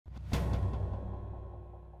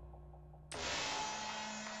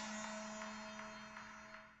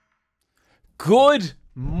Good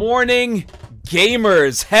morning,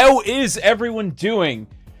 gamers. How is everyone doing?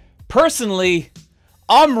 Personally,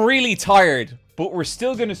 I'm really tired, but we're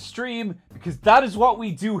still gonna stream because that is what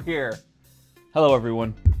we do here. Hello,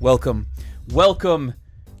 everyone. Welcome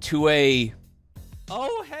to a...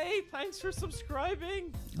 Oh, hey, thanks for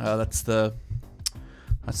subscribing. That's the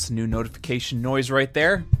new notification noise right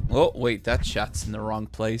there. Oh, wait, that chat's in the wrong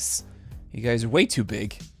place. You guys are way too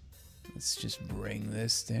big. Let's just bring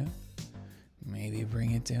this down. Maybe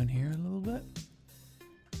bring it down here a little bit.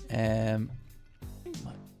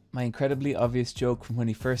 My incredibly obvious joke from when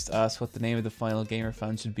he first asked what the name of the final gamer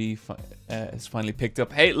fan should be is finally picked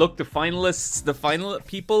up. Hey, look, the finalists,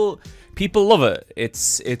 people love it.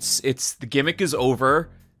 It's the gimmick is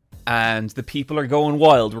over, and the people are going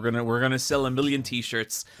wild. We're gonna sell 1 million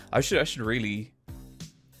T-shirts. I should really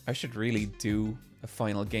do a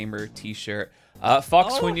final gamer T-shirt.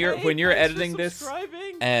 Fox, when you're editing this,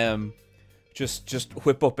 just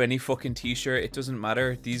whip up any fucking T-shirt. It doesn't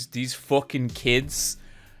matter. These fucking kids,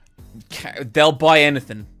 they'll buy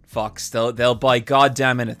anything. Fox, they'll buy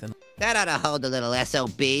goddamn anything. That ought to hold the little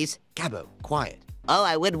SOBs. Gabo, quiet. Oh,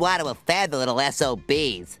 I wouldn't want to offend the little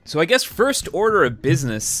SOBs. So I guess first order of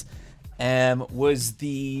business was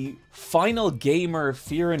the Final Gamer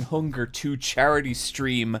Fear and Hunger 2 charity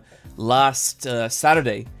stream last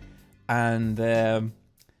Saturday. And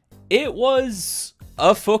it was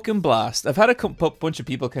a fucking blast. I've had a bunch of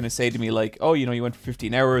people kind of say to me like, oh, you know, you went for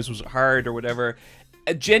 15 hours, was it hard or whatever?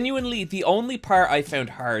 Genuinely, the only part I found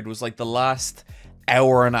hard was like the last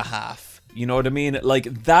hour and a half. You know what I mean?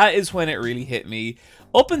 Like, that is when it really hit me.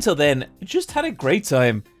 Up until then, just had a great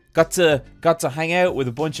time. Got to hang out with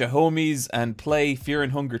a bunch of homies and play Fear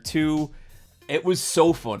and Hunger 2. It was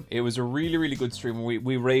so fun. It was a really, really good stream.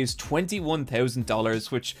 We raised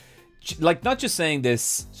 $21,000, which, like, not just saying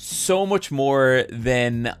this, so much more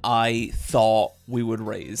than I thought we would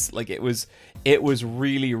raise. Like, it was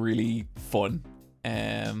really, really fun.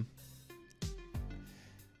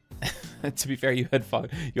 To be fair, you had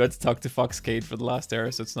to talk to Foxcade for the last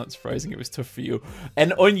hour, so it's not surprising it was tough for you.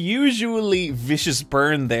 An unusually vicious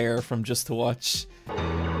burn there from Just to Watch.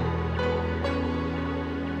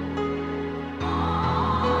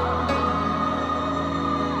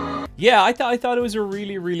 Yeah, I thought it was a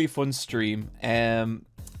really, really fun stream.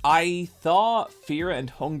 I thought Fear and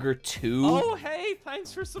Hunger 2... Oh, hey,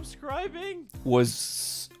 thanks for subscribing.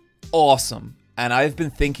 ...was awesome. And I've been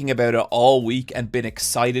thinking about it all week and been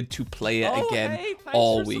excited to play it again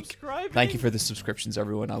all week. Thank you for the subscriptions,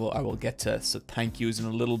 everyone. I will get to thank yous in a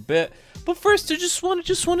little bit. But first, I just want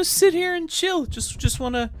to sit here and chill. Just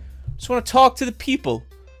want to talk to the people,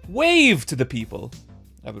 wave to the people.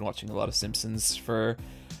 I've been watching a lot of Simpsons for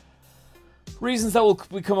reasons that will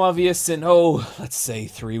become obvious in, let's say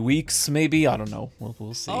 3 weeks, maybe. I don't know.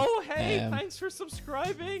 We'll see. Oh, hey, thanks for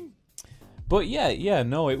subscribing. But yeah,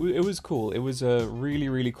 no, it was cool. It was a really,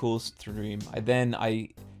 really cool stream.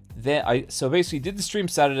 So basically did the stream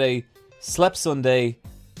Saturday, slept Sunday,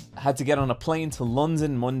 had to get on a plane to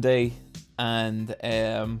London Monday, and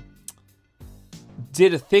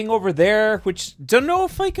did a thing over there, which don't know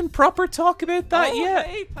if I can proper talk about that yet.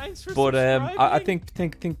 Hey, thanks for but subscribing. I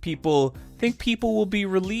think people will be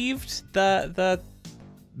relieved that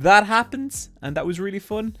happens, and that was really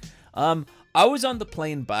fun. I was on the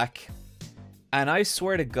plane back. And I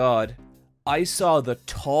swear to God, I saw the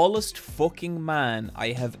tallest fucking man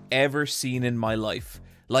I have ever seen in my life.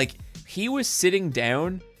 Like, he was sitting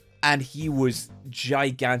down and he was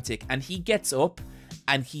gigantic. And he gets up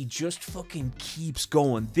and he just fucking keeps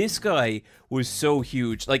going. This guy was so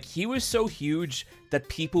huge. Like, he was so huge that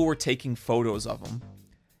people were taking photos of him.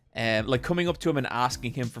 Like, coming up to him and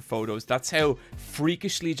asking him for photos. That's how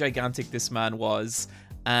freakishly gigantic this man was.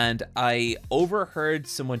 And I overheard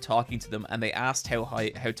someone talking to them, and they asked how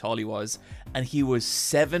tall he was, and he was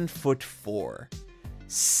 7'4".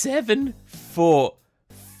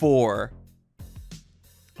 7'4".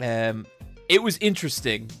 It was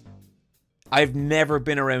interesting. I've never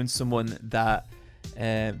been around someone that.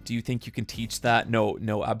 Do you think you can teach that?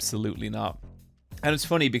 No, absolutely not. And it's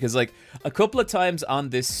funny because, like, a couple of times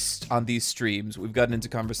on these streams, we've gotten into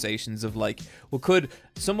conversations of like, well, could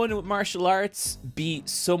someone with martial arts be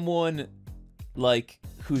someone like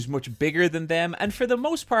who's much bigger than them? And for the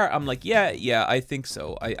most part, I'm like, yeah, I think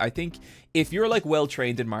so. I think if you're like well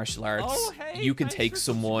trained in martial arts, you can take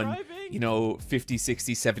someone, you know, 50,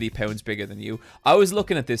 60, 70 pounds bigger than you. I was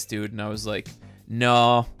looking at this dude and I was like,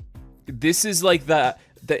 no, this is like that.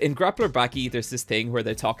 In Grappler Baki, there's this thing where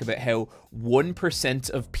they talk about how 1%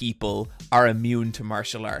 of people are immune to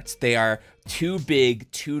martial arts. They are too big,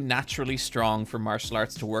 too naturally strong for martial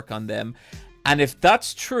arts to work on them. And if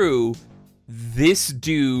that's true, this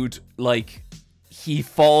dude, like, he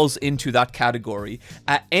falls into that category.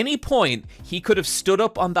 At any point, he could have stood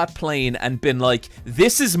up on that plane and been like,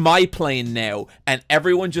 this is my plane now, and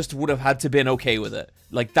everyone just would have had to been okay with it.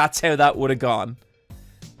 Like, that's how that would have gone.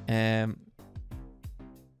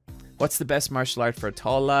 What's the best martial art for a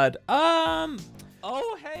tall lad? Oh,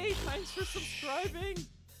 hey, thanks for subscribing.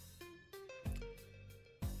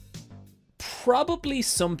 Probably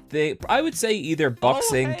something, I would say either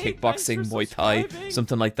boxing, hey, kickboxing, thanks for Muay Thai, subscribing.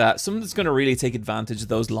 something like that. Something that's going to really take advantage of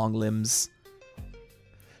those long limbs.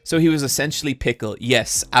 So he was essentially Pickle.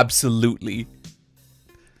 Yes, absolutely.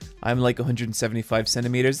 I'm like 175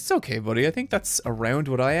 centimeters. It's okay, buddy. I think that's around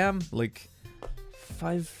what I am. Like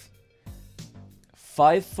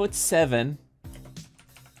 5'7"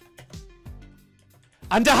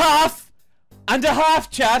 and a half,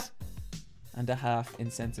 chat, and a half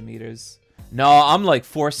in centimeters. No, I'm like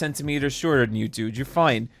 4 centimeters shorter than you, dude. You're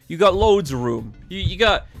fine. You got loads of room. You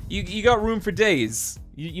got room for days.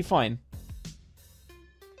 You're fine.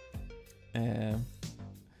 The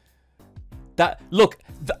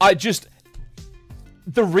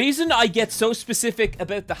reason I get so specific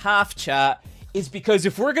about the half, chat, is because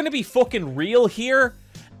if we're gonna be fucking real here,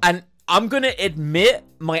 and I'm gonna admit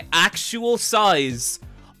my actual size,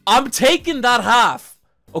 I'm taking that half.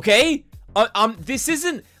 Okay? This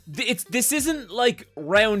isn't like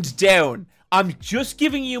round down. I'm just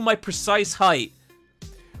giving you my precise height.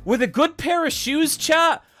 With a good pair of shoes,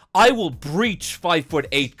 chat, I will breach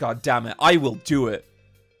 5'8", goddammit. I will do it.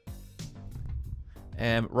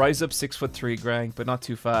 Rise up 6'3", Greg, but not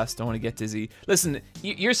too fast. Don't want to get dizzy. Listen,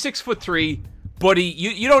 you're 6'3", buddy.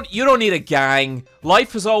 You don't need a gang.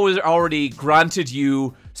 Life has already granted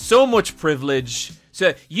you so much privilege.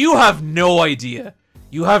 So you have no idea.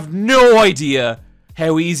 You have no idea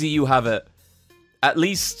how easy you have it. At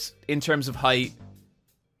least in terms of height.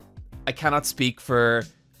 I cannot speak for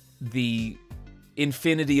the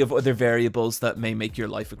infinity of other variables that may make your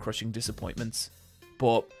life a crushing disappointment.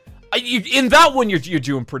 But in that one, you're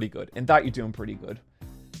doing pretty good. In that, you're doing pretty good.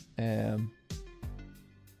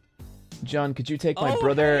 John, could you take my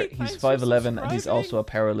brother? Hey, He's thanks for 5'11", and he's subscribing. also a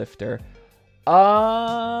powerlifter.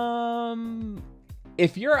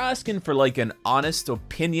 If you're asking for like an honest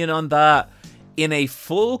opinion on that, in a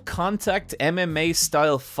full contact MMA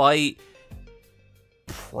style fight,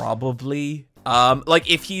 probably. Like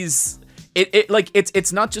if he's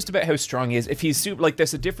it's not just about how strong he is. If he's super, like,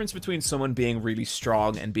 there's a difference between someone being really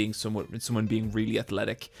strong and being someone being really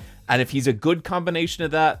athletic. And if he's a good combination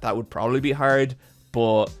of that, that would probably be hard.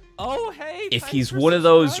 But Oh, hey, if thanks he's for one of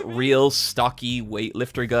those subscribing. real stocky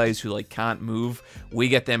weightlifter guys who like can't move, we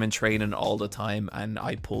get them in training all the time, and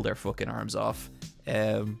I pull their fucking arms off.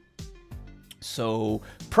 So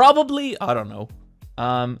probably, I don't know.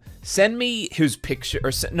 Send me his picture,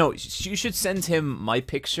 or no, you should send him my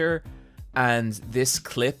picture and this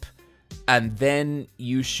clip, and then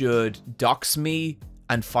you should dox me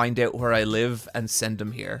and find out where I live and send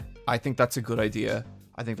him here. I think that's a good idea.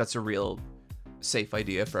 I think that's a real safe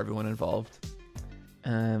idea for everyone involved.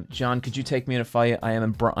 John, could you take me in a fight?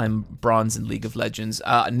 I'm bronze in League of Legends.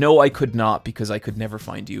 No, I could not, because I could never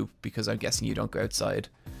find you, because I'm guessing you don't go outside.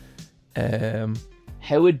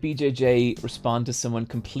 How would BJJ respond to someone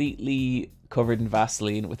completely covered in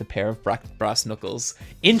Vaseline with a pair of brass knuckles?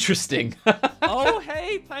 Interesting. Oh,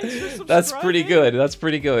 hey, thanks for subscribing. That's pretty good. That's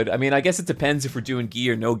pretty good. I mean, I guess it depends if we're doing gi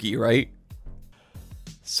or no gi, right?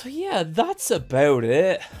 So yeah, that's about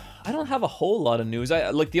it. I don't have a whole lot of news.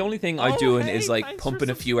 The only thing I'm doing is like thanks pumping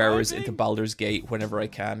for a few hours subscribing. into Baldur's Gate whenever I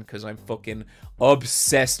can, because I'm fucking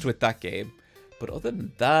obsessed with that game. But other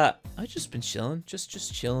than that, I've just been chilling,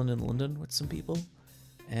 just chilling in London with some people.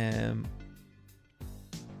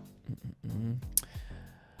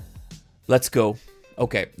 Let's go.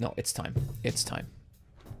 Okay, no, it's time. It's time.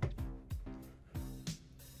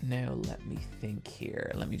 Now let me think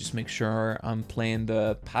here. Let me just make sure I'm playing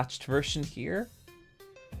the patched version here.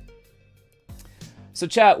 So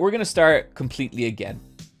chat, we're gonna start completely again.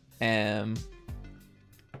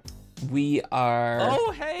 We are...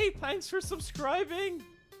 Oh, hey, thanks for subscribing.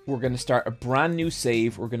 We're gonna start a brand new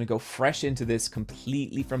save. We're gonna go fresh into this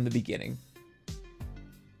completely from the beginning.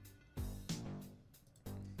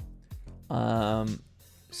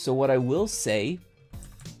 So what I will say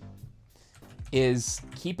is,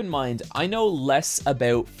 keep in mind, I know less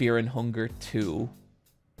about Fear and Hunger 2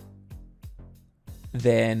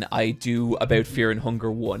 than I do about Fear and Hunger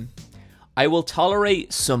 1. I will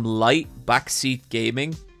tolerate some light backseat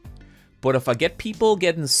gaming, but if I get people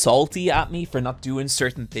getting salty at me for not doing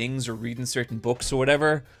certain things or reading certain books or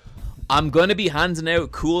whatever, I'm gonna be handing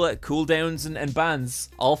out cooldowns and bans.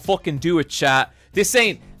 I'll fucking do it, chat. This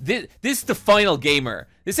ain't this is the final gamer.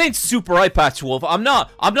 This ain't Super Eyepatch Wolf. I'm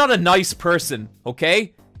not a nice person,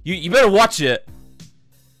 okay? You better watch it.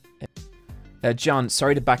 John,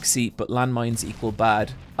 sorry to backseat, but landmines equal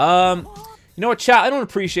bad. You know what, chat? I don't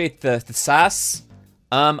appreciate the sass.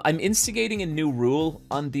 I'm instigating a new rule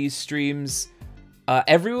on these streams.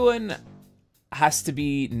 Everyone has to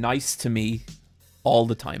be nice to me all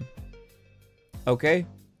the time. Okay?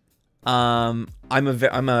 I'm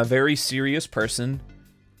a very serious person,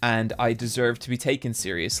 and I deserve to be taken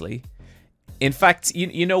seriously. In fact,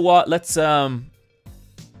 you know what? Let's all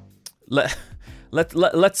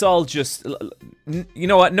just, you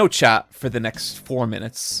know what? No chat for the next 4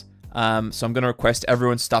 minutes. So I'm gonna request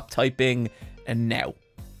everyone stop typing, and now.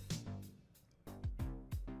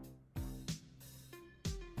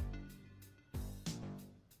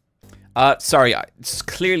 Sorry,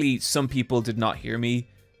 clearly some people did not hear me.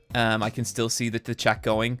 I can still see the chat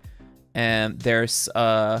going. There's,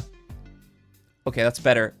 okay, that's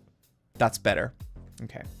better. That's better.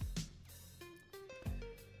 Okay.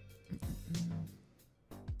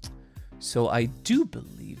 So I do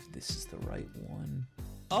believe this is the right one.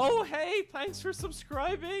 Oh, hey, thanks for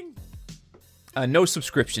subscribing. No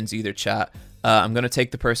subscriptions either, chat. I'm gonna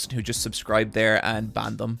take the person who just subscribed there and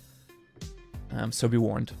ban them. So be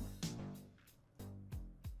warned.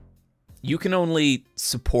 You can only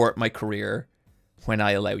support my career when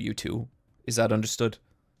I allow you to. Is that understood?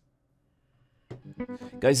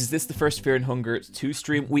 Guys, is this the first Fear and Hunger 2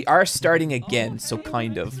 stream? We are starting again, so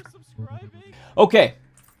kind of. Okay.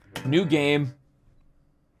 New game.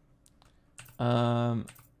 Who's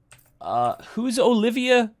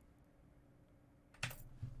Olivia?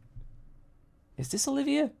 Is this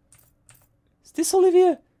Olivia? Is this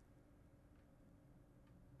Olivia?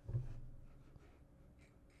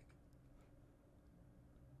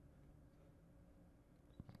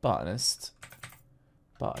 Botanist.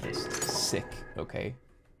 Botanist. Sick. Okay.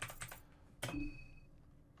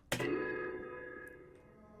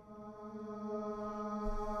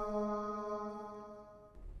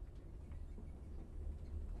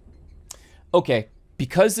 Okay,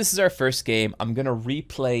 because this is our first game, I'm gonna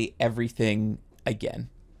replay everything again.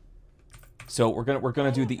 So we're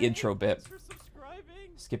gonna do the intro bit.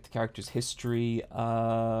 Skip the character's history.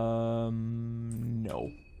 No.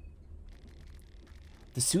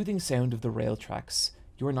 The soothing sound of the rail tracks.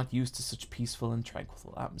 You are not used to such peaceful and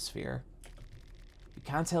tranquil atmosphere. You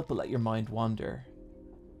can't help but let your mind wander.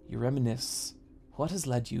 You reminisce. What has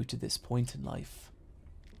led you to this point in life?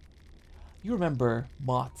 You remember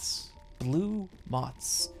moths. Blue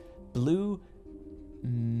moths. Blue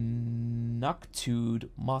noctude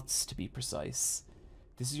moths, to be precise.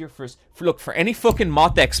 This is your first... Look, for any fucking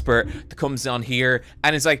moth expert that comes on here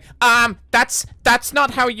and is like, that's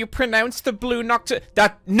not how you pronounce the blue noctude.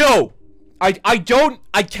 No! I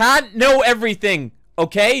can't know everything,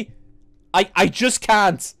 okay? I just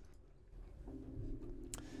can't.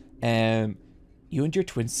 You and your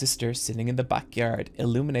twin sister sitting in the backyard,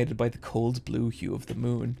 illuminated by the cold blue hue of the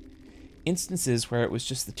moon. Instances where it was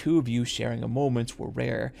just the two of you sharing a moment were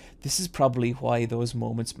rare. This is probably why those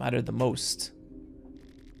moments matter the most.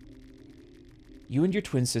 You and your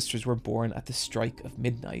twin sisters were born at the strike of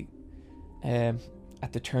midnight,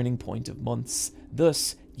 at the turning point of months.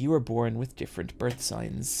 Thus, you were born with different birth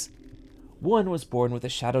signs. One was born with a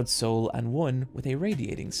shadowed soul and one with a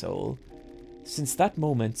radiating soul. Since that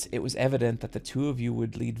moment, it was evident that the two of you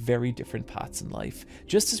would lead very different paths in life.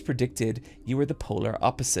 Just as predicted, you were the polar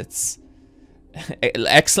opposites.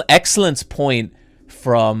 Excellent point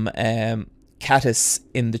from Catus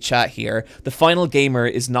in the chat here. The final gamer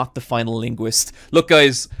is not the final linguist. Look,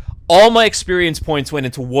 guys, all my experience points went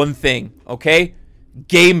into one thing, okay?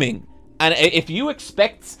 Gaming. And if you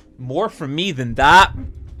expect more from me than that,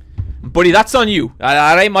 buddy, that's on you.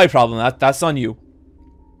 That ain't my problem. That's on you.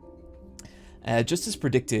 Just as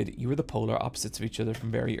predicted, you were the polar opposites of each other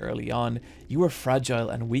from very early on. You were fragile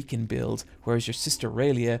and weak in build, whereas your sister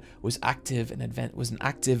Raelia was an active and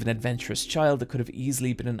adventurous child that could have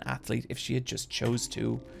easily been an athlete if she had just chose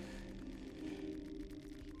to.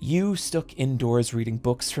 You stuck indoors reading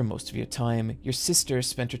books for most of your time. Your sister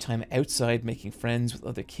spent her time outside making friends with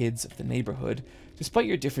other kids of the neighborhood. Despite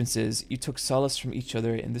your differences, you took solace from each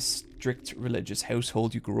other in the strict religious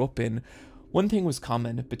household you grew up in. One thing was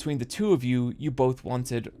common. Between the two of you, you both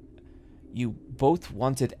wanted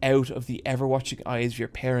out of the ever-watching eyes of your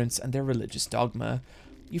parents and their religious dogma.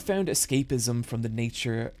 You found escapism from the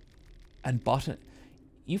nature and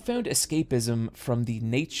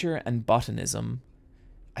botanism.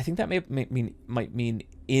 I think that might mean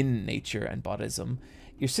in nature and botanism.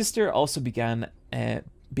 Your sister also began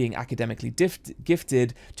being academically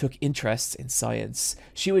gifted, took interests in science.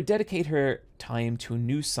 She would dedicate her time to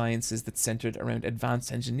new sciences that centered around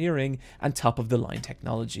advanced engineering and top-of-the-line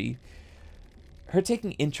technology. Her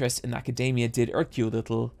taking interest in academia did irk you a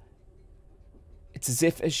little. It's as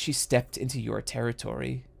if she stepped into your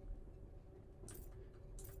territory.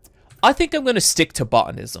 I think I'm going to stick to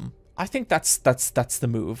botanism. I think that's the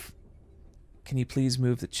move. Can you please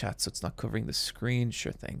move the chat so it's not covering the screen?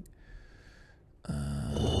 Sure thing. We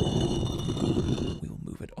will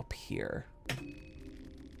move it up here.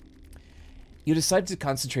 You decided to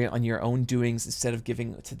concentrate on your own doings instead of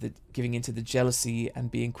giving into the jealousy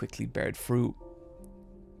and being quickly bared fruit.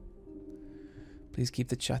 Please keep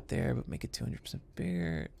the chat there, but make it 200%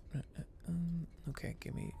 bigger. Okay,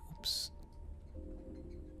 give me. Oops.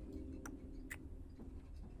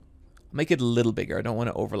 I'll make it a little bigger. I don't want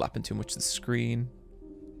to overlap in too much of the screen.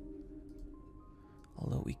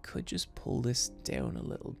 Although we could just pull this down a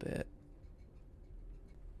little bit.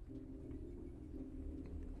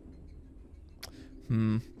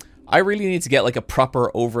 I really need to get like a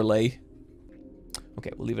proper overlay.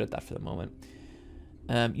 Okay, we'll leave it at that for the moment.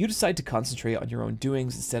 You decide to concentrate on your own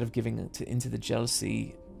doings instead of giving into the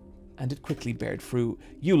jealousy, and it quickly bared fruit.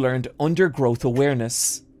 You learned undergrowth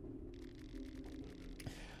awareness.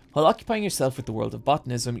 While occupying yourself with the world of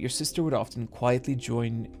botanism, your sister would often quietly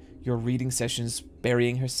join your reading sessions,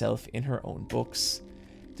 burying herself in her own books.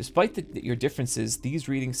 Despite your differences, these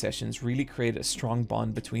reading sessions really created a strong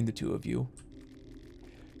bond between the two of you.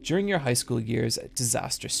 During your high school years, a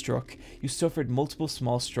disaster struck. You suffered multiple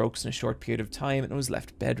small strokes in a short period of time and was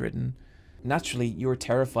left bedridden. Naturally, you were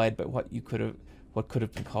terrified by what could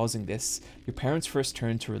have been causing this. Your parents first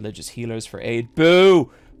turned to religious healers for aid.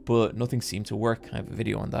 Boo! But nothing seemed to work. I have a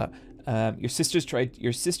video on that. Your sister tried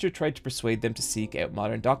to persuade them to seek out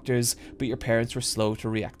modern doctors, but your parents were slow to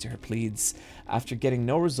react to her pleas. After getting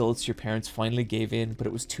no results, your parents finally gave in, but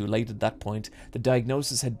it was too late at that point. The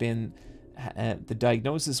diagnosis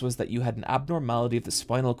was that you had an abnormality of the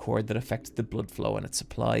spinal cord that affected the blood flow and its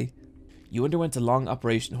supply. You underwent a long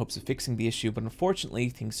operation in hopes of fixing the issue, but unfortunately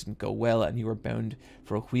things didn't go well and you were bound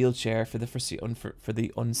for a wheelchair for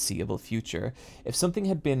the unseeable future. If something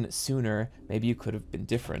had been sooner, maybe you could have been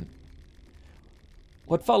different.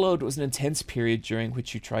 What followed was an intense period during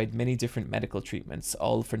which you tried many different medical treatments,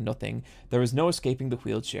 all for nothing. There was no escaping the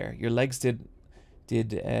wheelchair. Your legs did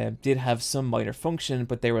have some minor function,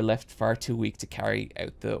 but they were left far too weak to carry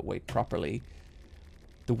out the weight properly.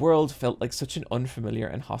 The world felt like such an unfamiliar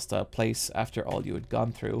and hostile place after all you had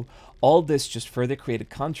gone through. All this just further created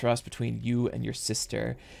contrast between you and your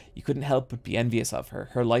sister. You couldn't help but be envious of her.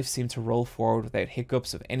 Her life seemed to roll forward without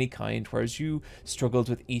hiccups of any kind, whereas you struggled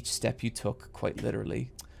with each step you took, quite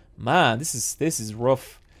literally. Man, this is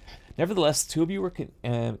rough. Nevertheless, the two of you were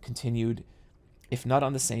continued, if not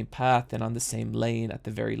on the same path, then on the same lane at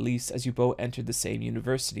the very least, as you both entered the same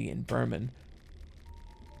university in Berman.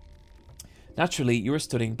 Naturally, you were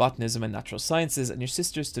studying botanism and natural sciences, and your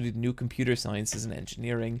sister studied new computer sciences and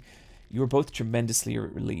engineering. You were both tremendously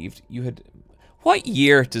relieved. You had... What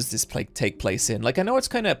year does this take place in? Like, I know it's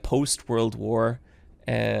kind of post-World War.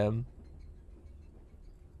 I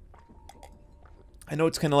know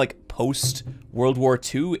it's kind of like post-World War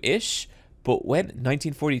II-ish, but when?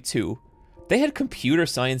 1942. They had computer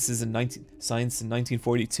sciences in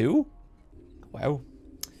 1942? Wow.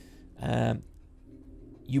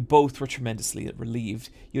 You both were tremendously relieved.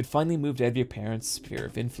 You had finally moved out of your parents' sphere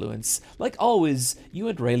of influence. Like always, you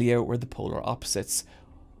and Raelia were the polar opposites.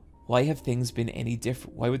 Why would things have been any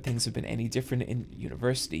different in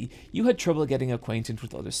university? You had trouble getting acquainted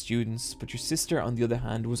with other students, but your sister, on the other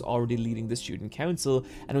hand, was already leading the student council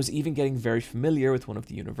and was even getting very familiar with one of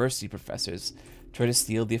the university professors. Try to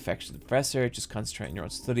steal the affection of the professor, just concentrate on your own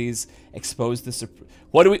studies, expose the...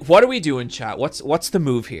 What are we doing, chat? What's the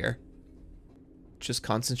move here? Just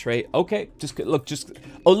concentrate. Okay, just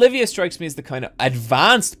Olivia strikes me as the kind of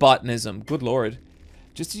advanced botanism. Good lord.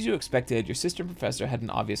 Just as you expected, your sister and professor had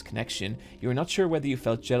an obvious connection. You were not sure whether you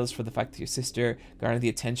felt jealous for the fact that your sister garnered the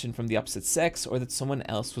attention from the opposite sex, or that someone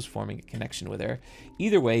else was forming a connection with her.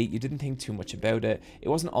 Either way, you didn't think too much about it. It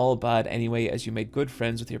wasn't all bad anyway, as you made good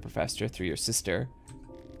friends with your professor through your sister.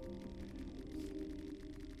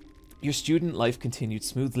 Your student life continued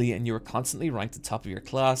smoothly, and you were constantly ranked at the top of your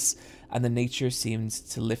class, and the nature seemed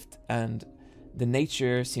to lift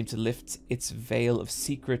its veil of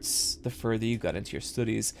secrets the further you got into your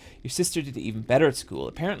studies. Your sister did even better at school.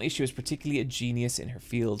 Apparently, she was particularly a genius in her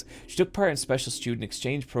field. She took part in a special student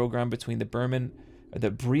exchange program between the Brahmin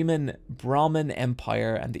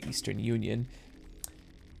Empire and the Eastern Union.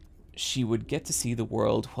 She would get to see the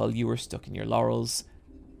world while you were stuck in your laurels.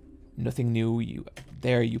 Nothing new.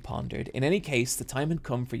 There, you pondered. In any case, the time had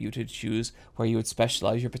come for you to choose where you would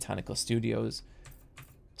specialize your botanical studios.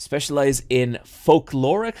 Specialize in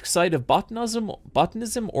folkloric side of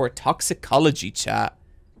botanism or toxicology, chat.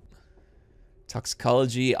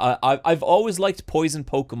 Toxicology. I've always liked poison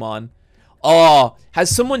Pokemon. Oh, has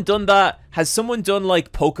someone done that? Has someone done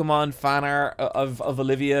like Pokemon fan art of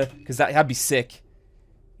Olivia? Because that'd be sick.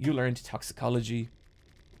 You learned toxicology.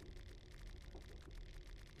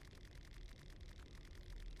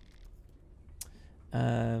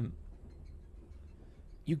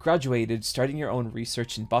 You graduated, starting your own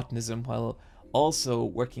research in botanism while also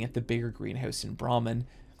working at the bigger greenhouse in Brahman.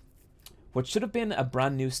 What should have been a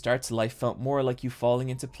brand new start to life felt more like you falling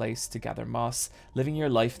into place to gather moss, living your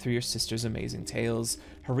life through your sister's amazing tales.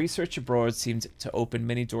 Her research abroad seemed to open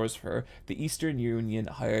many doors for her. The Eastern Union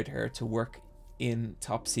hired her to work in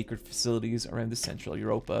top secret facilities around the Central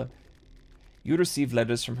Europa. You would receive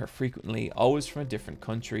letters from her frequently, always from a different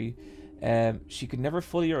country. She could never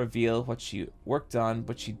fully reveal what she worked on,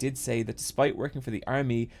 but she did say that despite working for the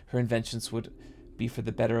army, her inventions would be for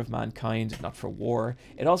the better of mankind, not for war.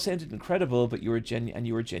 It all sounded incredible, but you were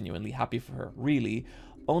genuinely happy for her. Really,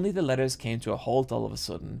 only the letters came to a halt all of a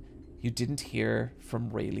sudden. You didn't hear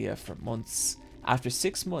from Raylia for months. After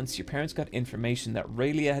 6 months, your parents got information that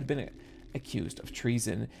Raylia had been accused of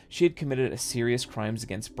treason. She had committed serious crimes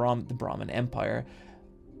against the Brahmin Empire.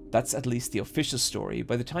 That's at least the official story.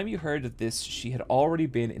 By the time you heard of this, she had already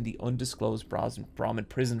been in the undisclosed Brahmin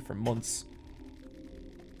prison for months.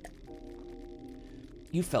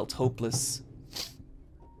 You felt hopeless.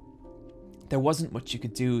 There wasn't much you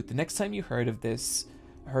could do. The next time you heard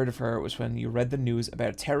of her was when you read the news about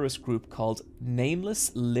a terrorist group called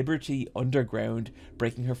Nameless Liberty Underground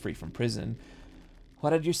breaking her free from prison.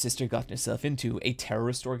 What had your sister gotten herself into? A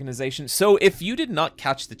terrorist organization? So if you did not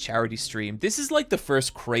catch the charity stream, this is like the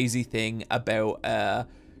first crazy thing about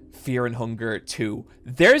Fear and Hunger 2.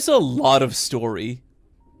 There's a lot of story.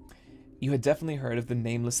 You had definitely heard of the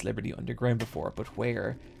Nameless Liberty Underground before, but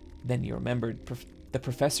where? Then you remembered. The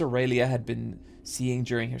Professor Raylia had been seeing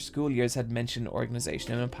during her school years had mentioned the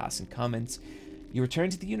organization in passing comments. You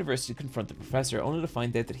returned to the university to confront the professor, only to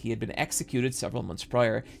find out that he had been executed several months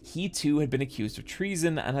prior. He too had been accused of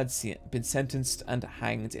treason and had been sentenced and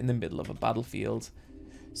hanged in the middle of a battlefield.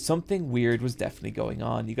 Something weird was definitely going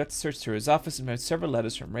on. You got to search through his office and found several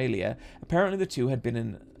letters from Raylia. Apparently the two had been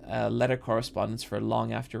in letter correspondence for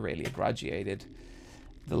long after Raylia graduated.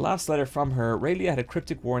 The last letter from her, Raylia had a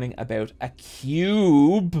cryptic warning about a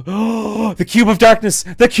cube. The Cube of Darkness!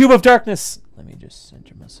 The Cube of Darkness! Let me just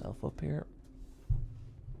center myself up here.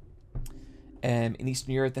 In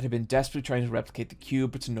Eastern Europe that had been desperately trying to replicate the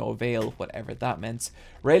cube, but to no avail, whatever that meant.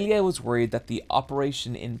 Raylia was worried that the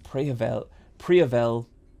operation in Prehavel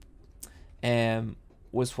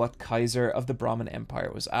was what Kaiser of the Brahmin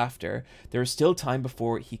Empire was after. There was still time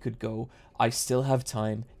before he could go. I still have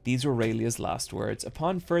time. These were Raylia's last words.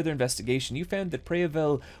 Upon further investigation, you found that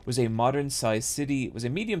Prehavel was a medium-sized city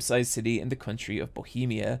in the country of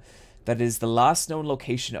Bohemia. That is the last known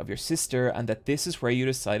location of your sister, and that this is where you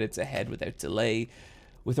decided to head without delay.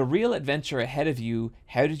 With a real adventure ahead of you,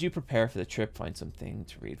 how did you prepare for the trip? Find something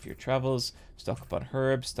to read for your travels. Stock up on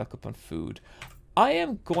herbs, stock up on food. I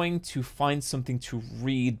am going to find something to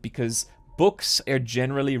read because books are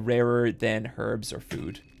generally rarer than herbs or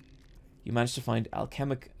food. You managed to find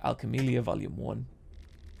Alchemelia Volume 1.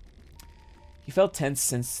 You felt tense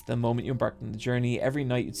since the moment you embarked on the journey. Every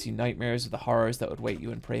night you'd see nightmares of the horrors that would wait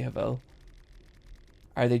you in Prehavel.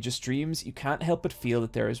 Are they just dreams? You can't help but feel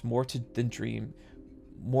that there is more to the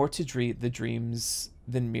dreams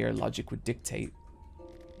than mere logic would dictate.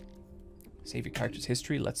 Save your character's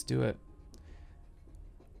history. Let's do it.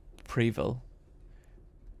 Prehavel.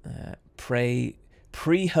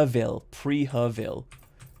 Prehavel.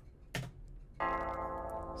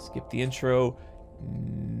 Skip the intro.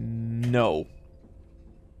 No.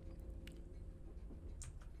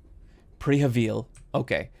 Prehavel.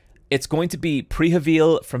 Okay. It's going to be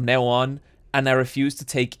Prehavel from now on, and I refuse to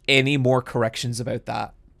take any more corrections about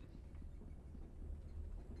that.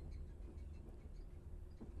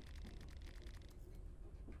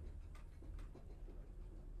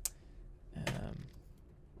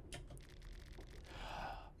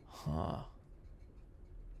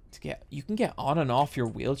 You can get on and off your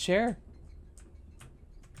wheelchair?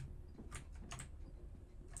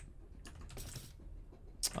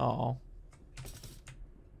 Oh.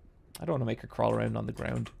 I don't want to make her crawl around on the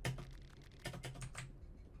ground.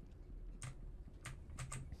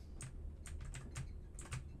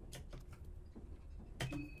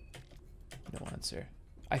 No answer.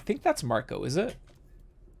 I think that's Marco, is it?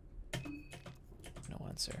 No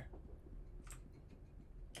answer.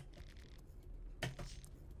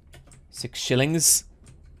 6 shillings.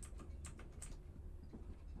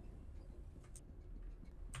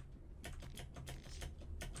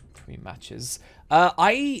 Matches.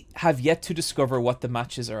 I have yet to discover what the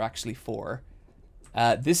matches are actually for.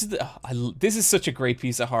 This is such a great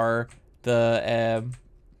piece of horror. I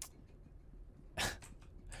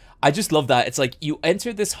just love that. It's like you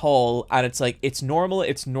enter this hall and it's like it's normal,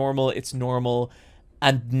 it's normal, it's normal,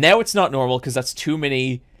 and now it's not normal because that's too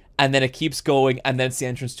many, and then it keeps going, and then it's the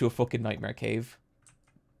entrance to a fucking nightmare cave.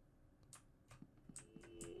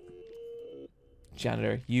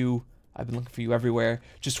 Janitor, you. I've been looking for you everywhere.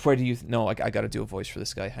 Just where do you... No, I gotta do a voice for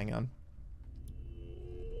this guy. Hang on.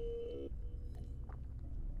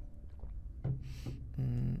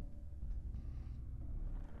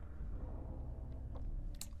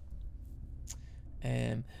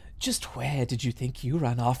 Just where did you think you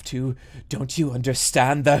ran off to? Don't you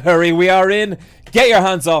understand the hurry we are in? Get your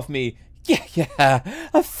hands off me! Yeah,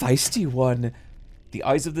 a feisty one. The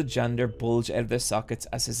eyes of the janitor bulge out of their sockets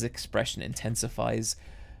as his expression intensifies.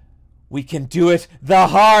 We can do it the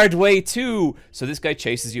hard way too. So this guy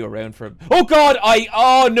chases you around for... Oh god,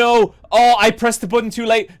 oh no. Oh, I pressed the button too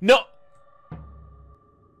late. No.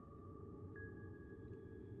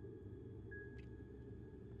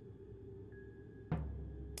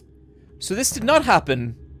 So this did not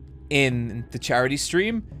happen in the charity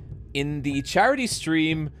stream. In the charity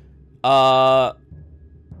stream, in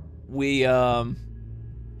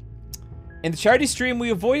the charity stream, we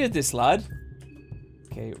avoided this lad.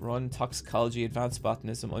 Okay, run, toxicology, advanced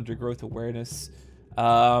botanism, undergrowth awareness.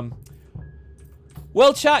 Well,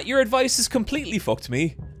 chat, your advice has completely fucked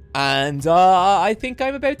me. And, I think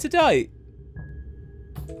I'm about to die.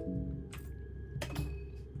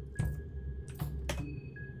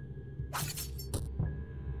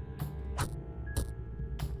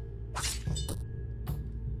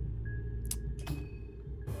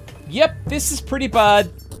 Yep, this is pretty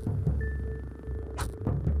bad.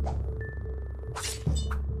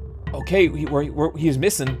 Okay, he is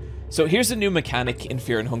missing. So here's a new mechanic in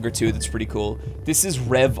Fear and Hunger 2 that's pretty cool. This is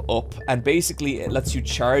Rev Up, and basically it lets you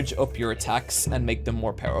charge up your attacks and make them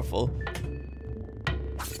more powerful.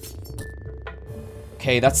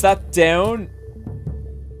 Okay, that's that down.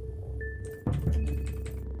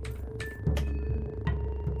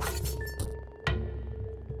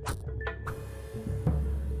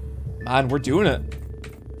 Man, we're doing it.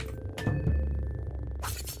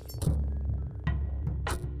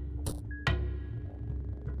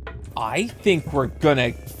 I think we're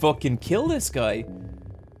gonna fucking kill this guy.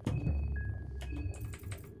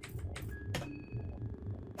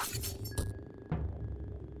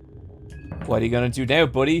 What are you gonna do now,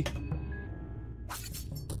 buddy?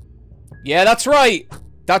 Yeah, that's right!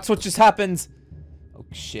 That's what just happened. Oh,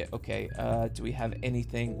 shit. Okay, do we have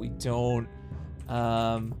anything? We don't.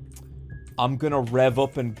 I'm gonna rev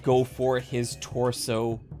up and go for his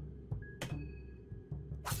torso.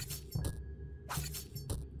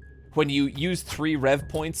 When you use 3 rev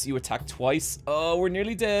points, you attack twice. Oh, we're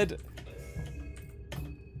nearly dead.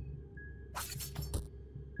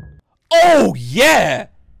 Oh, yeah!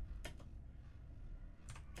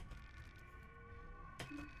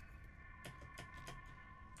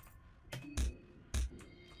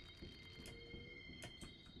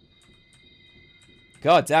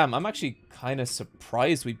 God damn, I'm actually kind of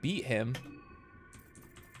surprised we beat him.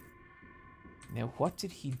 Now, what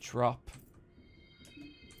did he drop?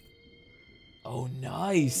 Oh,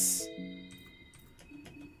 nice.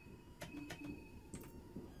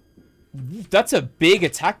 That's a big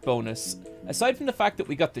attack bonus. Aside from the fact that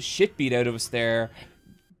we got the shit beat out of us there,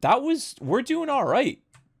 we're doing all right.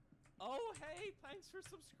 Oh, hey, thanks for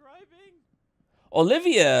subscribing.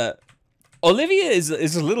 Olivia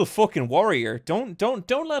is a little fucking warrior. Don't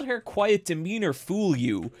let her quiet demeanor fool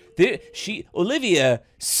you. Olivia,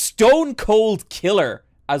 stone cold killer,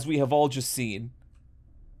 as we have all just seen.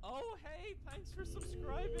 Oh, hey, thanks for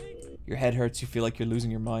subscribing. Your head hurts, you feel like you're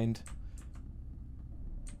losing your mind.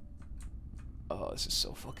 Oh, this is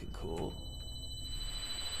so fucking cool.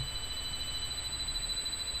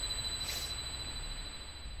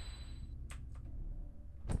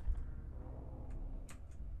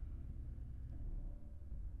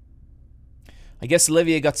 I guess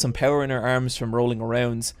Olivia got some power in her arms from rolling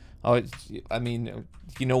around. Oh, I mean,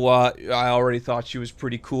 you know what? I already thought she was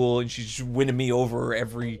pretty cool, and she's just winning me over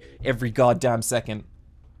every goddamn second.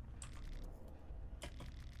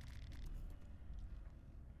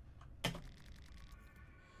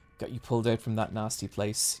 Got you pulled out from that nasty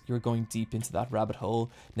place. You were going deep into that rabbit hole.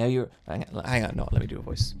 Now you're... Hang on, no, let me do a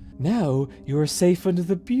voice. Now you are safe under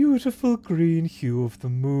the beautiful green hue of the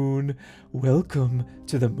moon. Welcome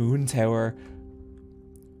to the Moon Tower.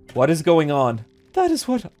 What is going on? That is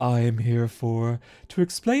what I am here for. To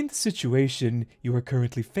explain the situation you are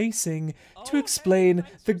currently facing. To explain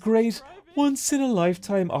the great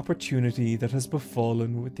once-in-a-lifetime opportunity that has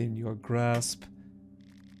befallen within your grasp.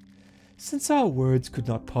 Since our words could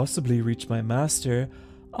not possibly reach my master,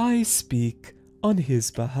 I speak on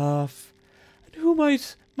his behalf. And who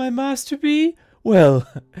might my master be? Well,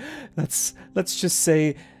 let's just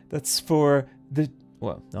say that's for the...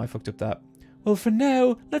 Well, no, I fucked up that. Well, for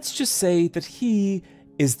now, let's just say that he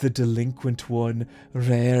is the delinquent one,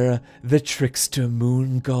 Rare, the trickster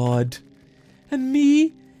moon god. And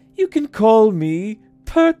me? You can call me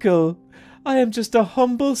Perkle. I am just a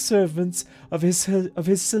humble servant of his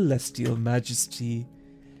celestial majesty.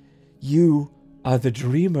 You are the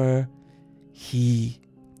dreamer. He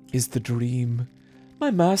is the dream. My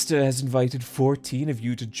master has invited 14 of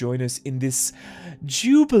you to join us in this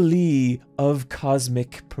jubilee of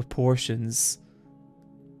cosmic proportions.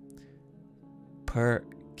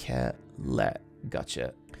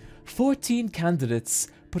 Gotcha. 14 candidates,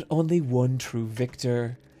 but only one true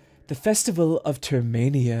victor. The festival of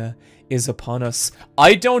Termania is upon us.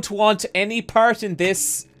 I don't want any part in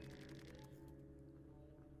this.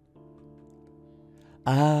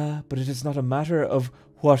 Ah, but it is not a matter of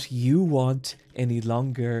what you want any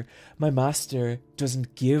longer. My master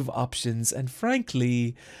doesn't give options, and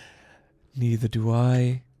frankly, neither do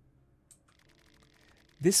I.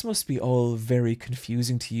 This must be all very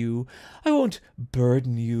confusing to you. I won't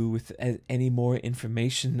burden you with any more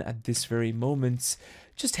information at this very moment.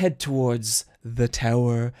 Just head towards the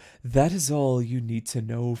tower. That is all you need to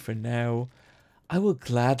know for now. I will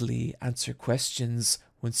gladly answer questions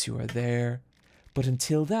once you are there. But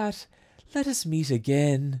until that, let us meet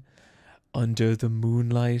again under the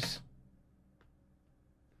moonlight.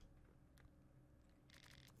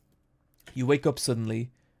 You wake up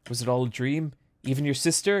suddenly. Was it all a dream? Even your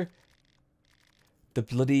sister? The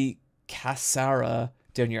bloody Cassara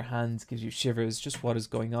down your hands gives you shivers. Just what is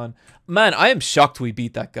going on? Man, I am shocked we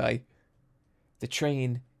beat that guy. The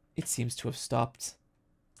train, it seems to have stopped.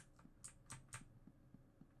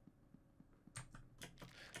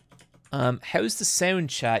 How's the sound,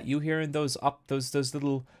 chat? You hearing those those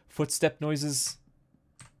little footstep noises?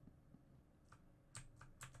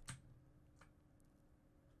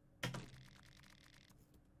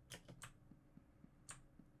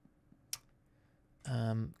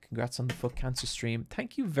 Congrats on the foot cancer stream.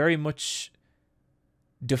 Thank you very much,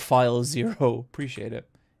 Defile Zero. Appreciate it.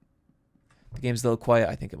 The game's a little quiet.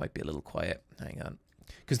 I think it might be a little quiet. Hang on.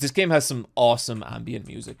 Because this game has some awesome ambient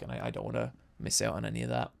music, and I don't want to miss out on any of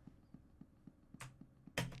that.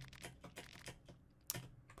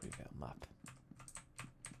 Preview map.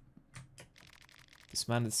 This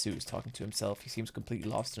man in the suit is talking to himself. He seems completely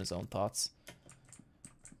lost in his own thoughts.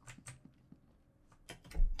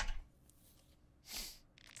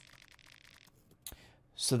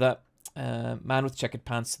 So that man with checkered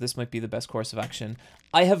pants, so this might be the best course of action.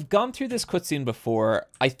 I have gone through this cutscene before.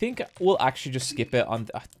 I think we'll actually just skip it on...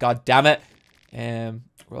 God damn it.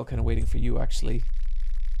 We're all kind of waiting for you, actually.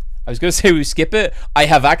 I was going to say we skip it. I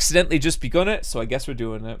have accidentally just begun it, so I guess we're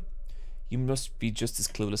doing it. You must be just as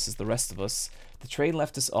clueless as the rest of us. The train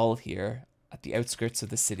left us all here, at the outskirts of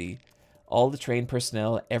the city. All the train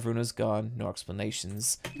personnel, everyone is gone, no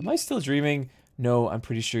explanations. Am I still dreaming? No, I'm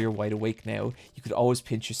pretty sure you're wide awake now. You could always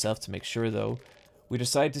pinch yourself to make sure, though. We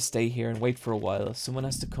decided to stay here and wait for a while. Someone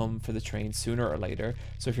has to come for the train sooner or later,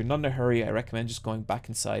 so if you're not in a hurry, I recommend just going back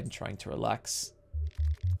inside and trying to relax.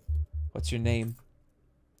 What's your name?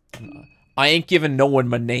 I ain't giving no one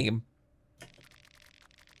my name.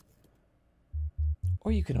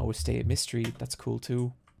 Or you can always stay a mystery. That's cool,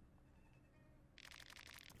 too.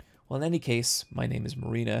 Well, in any case, my name is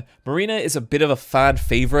Marina. Marina is a bit of a fan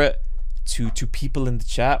favorite to people in the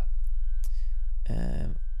chat.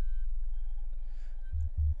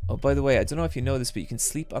 Oh, by the way, I don't know if you know this, but you can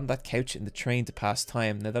sleep on that couch in the train to pass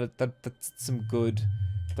time. Now that's some good...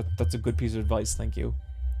 That's a good piece of advice, thank you.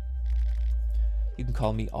 You can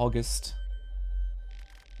call me August.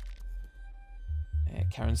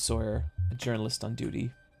 Karen Sawyer, a journalist on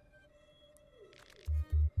duty.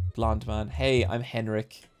 Blonde man. Hey, I'm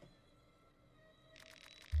Henrik.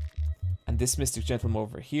 And this mystic gentleman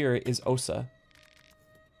over here is Osa.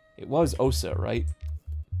 It was Osa, right?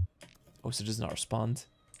 Osa does not respond.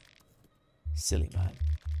 Silly man.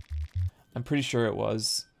 I'm pretty sure it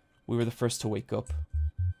was. We were the first to wake up.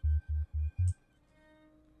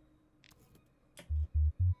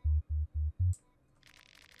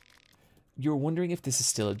 You're wondering if this is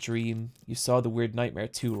still a dream. You saw the weird nightmare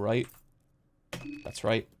too, right? That's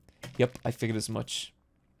right. Yep, I figured as much.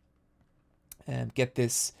 Get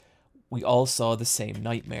this. We all saw the same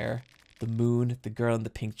nightmare. The moon, the girl in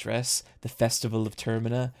the pink dress, the festival of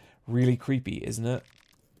Termina. Really creepy, isn't it?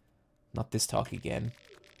 Not this talk again.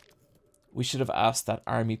 We should have asked that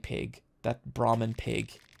army pig, that Brahmin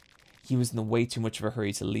pig. He was in way too much of a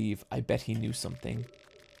hurry to leave. I bet he knew something.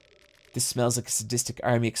 This smells like a sadistic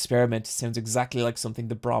army experiment. Sounds exactly like something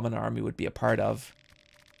the Brahmin army would be a part of.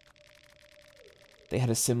 They had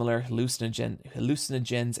a similar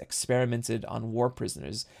hallucinogens experimented on war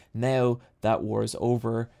prisoners. Now that war is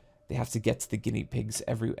over, they have to get to the guinea pigs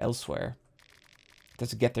elsewhere. They have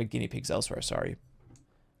to get their guinea pigs elsewhere, sorry.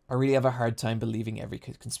 I really have a hard time believing every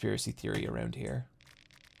conspiracy theory around here.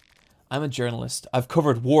 I'm a journalist. I've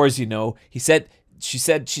covered wars, you know. She said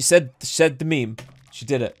the meme. She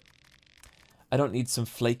did it. I don't need some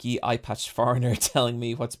flaky eye-patched foreigner telling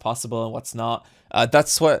me what's possible and what's not.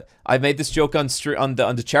 That's what I made this joke on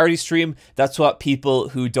the charity stream. That's what people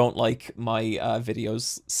who don't like my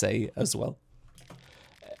videos say as well.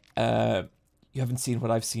 You haven't seen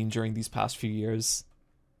what I've seen during these past few years.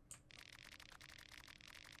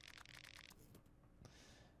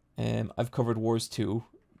 I've covered wars too.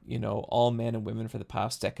 You know, all men and women for the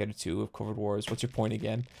past decade or two have covered wars. What's your point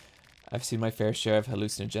again? I've seen my fair share of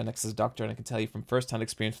hallucinogenics as a doctor, and I can tell you from first-hand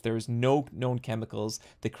experience there is no known chemicals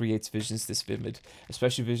that creates visions this vivid,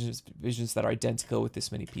 especially visions that are identical with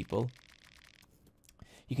this many people.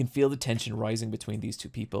 You can feel the tension rising between these two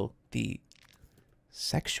people. The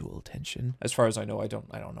sexual tension. As far as I know, I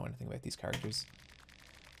don't know anything about these characters.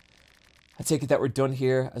 I take it that we're done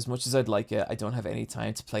here. As much as I'd like it, I don't have any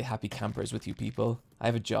time to play happy campers with you people. I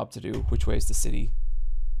have a job to do. Which way is the city?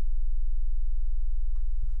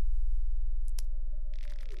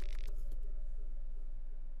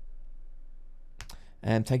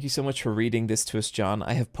 And thank you so much for reading this to us, John.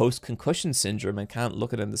 I have post-concussion syndrome and can't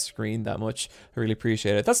look at it on the screen that much. I really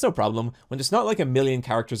appreciate it. That's no problem. When there's not like a million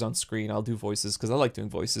characters on screen, I'll do voices because I like doing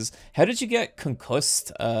voices. How did you get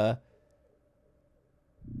concussed,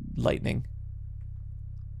 Lightning?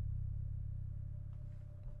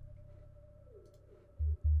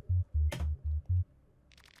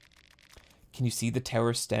 Can you see the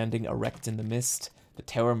tower standing erect in the mist? The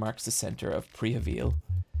tower marks the center of Prehaville.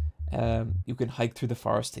 You can hike through the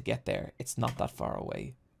forest to get there. It's not that far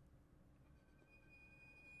away.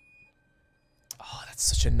 Oh, that's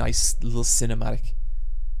such a nice little cinematic.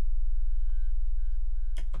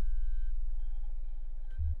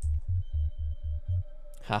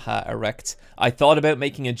 Haha, erect. I thought about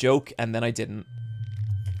making a joke and then I didn't.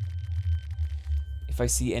 If I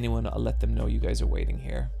see anyone, I'll let them know you guys are waiting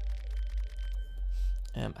here.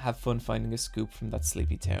 Have fun finding a scoop from that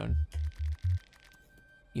sleepy town.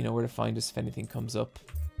 You know where to find us if anything comes up.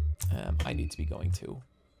 I need to be going too.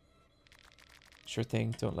 Sure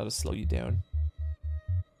thing, don't let us slow you down.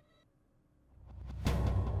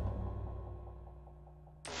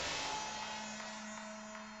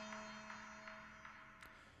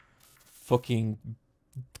 Fucking...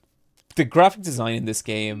 The graphic design in this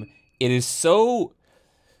game, it is so...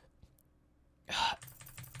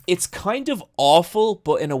 It's kind of awful,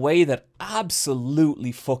 but in a way that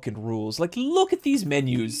absolutely fucking rules. Like, look at these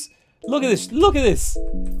menus. Look at this. Look at this.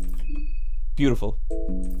 Beautiful.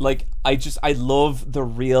 Like, I love the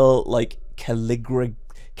real, like,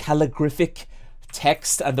 calligraphic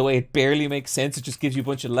text and the way it barely makes sense. It just gives you a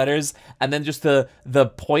bunch of letters. And then just the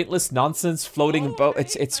pointless nonsense floating about.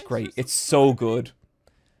 It's great. It's so good.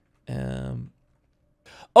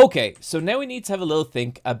 Okay, so now we need to have a little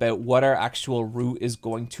think about what our actual route is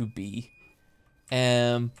going to be.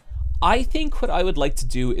 I think what I would like to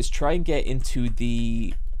do is try and get into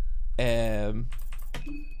the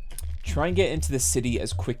city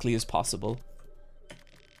as quickly as possible.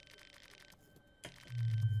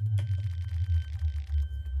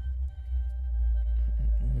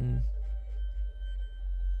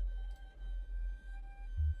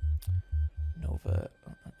 Nova.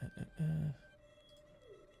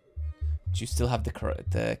 Do you still have the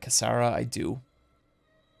Kasara? I do.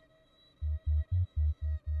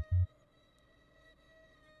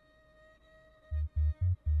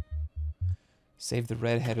 Save the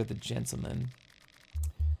redhead or the gentleman.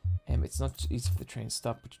 It's not easy for the train to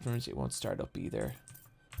stop, but it won't start up either.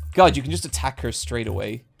 God, you can just attack her straight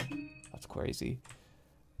away. That's crazy.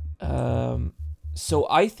 So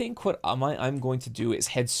I think what I'm going to do is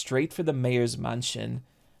head straight for the mayor's mansion.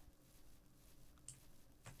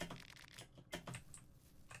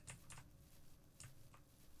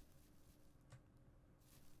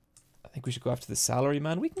 I think we should go after the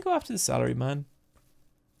salaryman. We can go after the salaryman.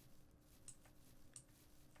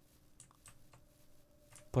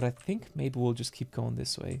 But I think maybe we'll just keep going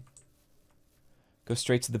this way. Go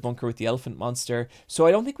straight to the bunker with the elephant monster. So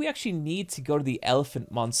I don't think we actually need to go to the elephant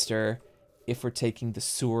monster if we're taking the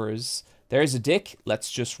sewers. There's a dick. Let's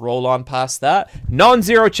just roll on past that.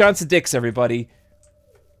 Non-zero chance of dicks, everybody.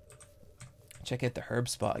 Check out the herb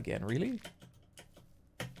spot again. Really?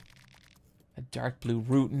 A dark blue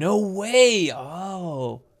root. No way!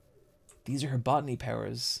 Oh. These are her botany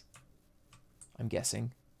powers. I'm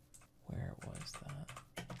guessing. Where was that?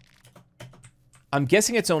 I'm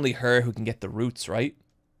guessing it's only her who can get the roots, right?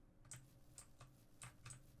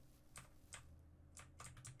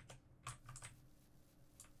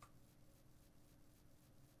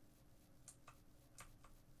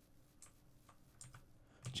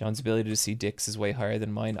 John's ability to see dicks is way higher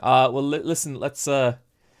than mine. Well, listen, let's,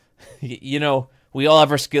 you know, we all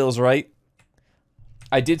have our skills, right?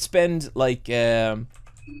 I did spend, like,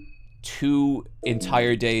 2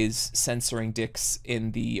 entire days censoring dicks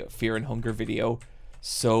in the Fear and Hunger video.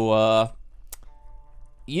 So,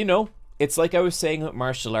 you know, it's like I was saying with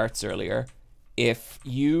martial arts earlier. If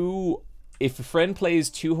a friend plays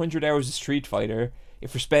 200 hours of Street Fighter,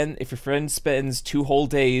 if your friend spends 2 whole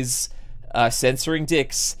days censoring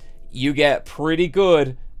dicks, you get pretty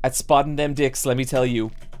good at spotting them dicks, let me tell you.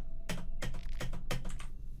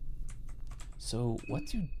 So, what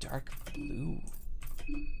do dark blue?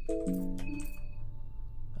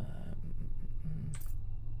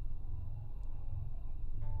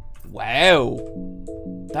 Wow,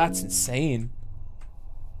 that's insane.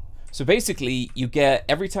 So basically, you get,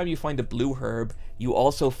 every time you find a blue herb, you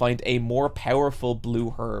also find a more powerful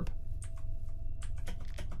blue herb.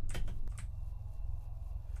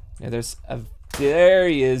 Now there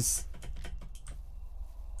he is.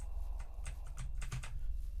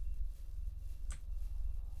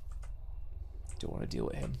 Don't want to deal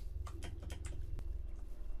with him.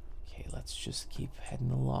 Okay, let's just keep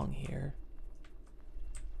heading along here.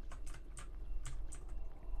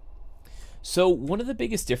 So one of the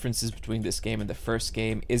biggest differences between this game and the first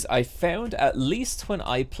game is I found, at least when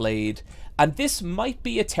I played, and this might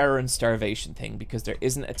be a terror and starvation thing because there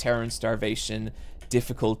isn't a terror and starvation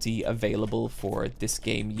difficulty available for this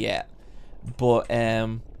game yet, but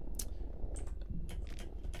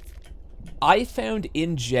I found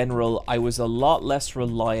in general I was a lot less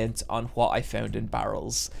reliant on what I found in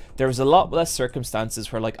barrels. There was a lot less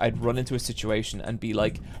circumstances where, like, I'd run into a situation and be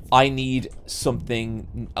like, I need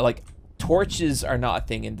something, like, torches are not a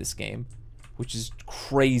thing in this game, which is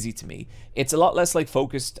crazy to me. It's a lot less, like,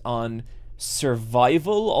 focused on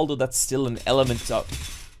survival, although that's still an element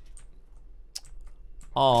of...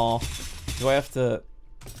 Aw, do I have to...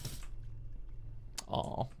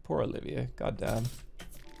 Aw, poor Olivia, goddamn.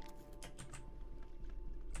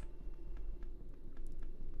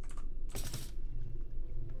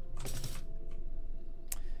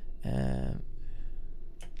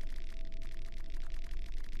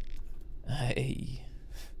 Hey.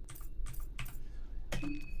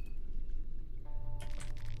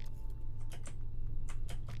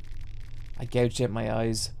 I gouged out my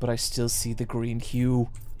eyes, but I still see the green hue.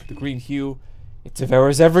 The green hue, it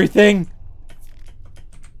devours everything!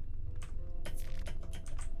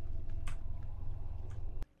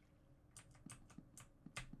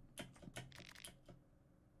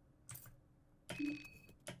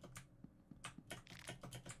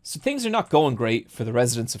 So things are not going great for the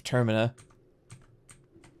residents of Termina.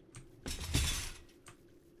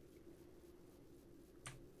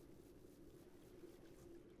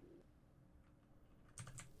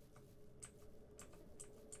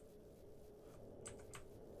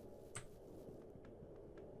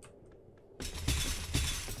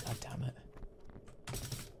 God damn it.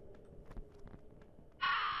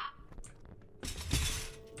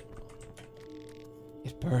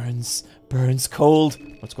 It burns cold.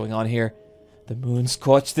 What's going on here? The moon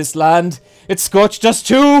scorched this land. It scorched us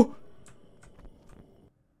too!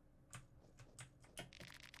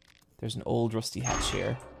 There's an old rusty hatch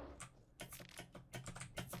here.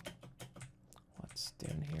 What's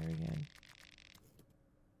down here again?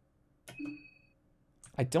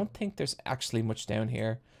 I don't think there's actually much down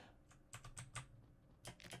here.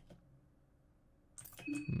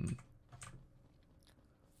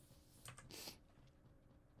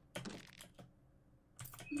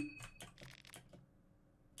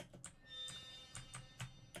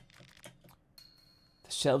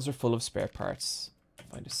 The shelves are full of spare parts.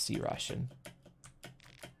 Find a sea ration.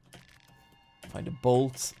 Find a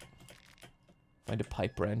bolt. Find a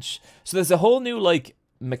pipe wrench. So there's a whole new, like,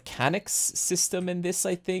 mechanics system in this,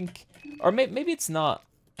 I think. Or maybe it's not.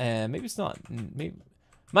 Maybe it's not. Maybe...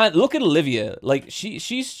 Man, look at Olivia. Like,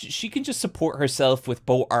 she can just support herself with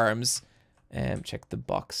both arms. Check the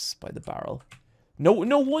box by the barrel.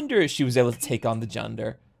 No wonder she was able to take on the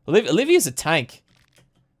janitor. Olivia's a tank.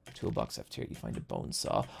 Toolbox after you find a bone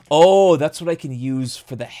saw. Oh, that's what I can use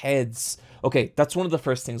for the heads. Okay, that's one of the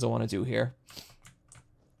first things I want to do here.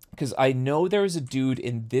 Because I know there is a dude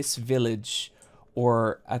in this village,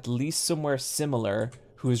 or at least somewhere similar,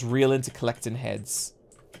 who is real into collecting heads.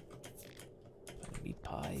 Meat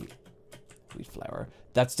pie. Wheat flour.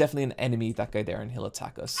 That's definitely an enemy, that guy there, and he'll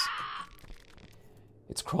attack us.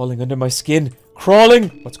 It's crawling under my skin. Crawling!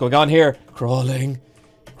 What's going on here? Crawling.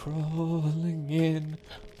 Crawling in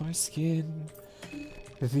my skin.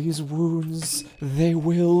 These wounds, they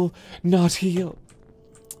will not heal.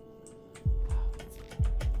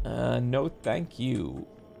 No thank you.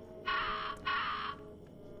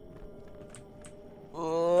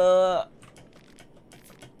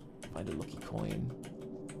 Find a lucky coin.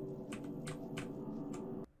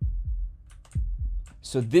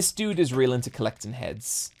 So this dude is real into collecting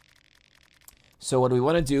heads. So what we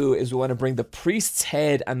want to do is we want to bring the priest's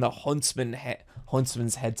head and the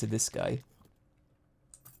huntsman's head to this guy.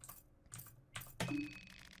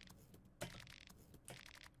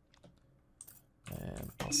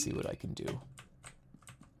 And I'll see what I can do.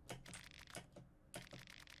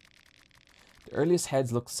 The earliest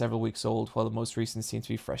heads look several weeks old, while the most recent seem to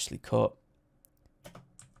be freshly cut.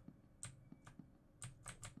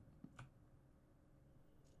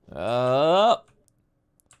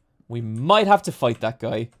 We might have to fight that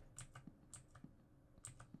guy.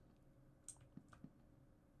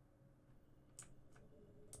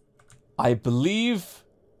 I believe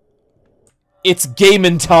it's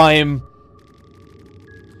gaming time.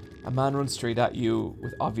 A man runs straight at you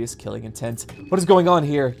with obvious killing intent. What is going on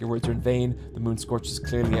here? Your words are in vain. The moon scorches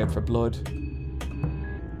clearly out for blood.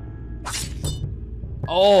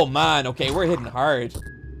 Oh man, okay, we're hitting hard.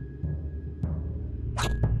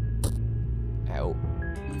 Ow.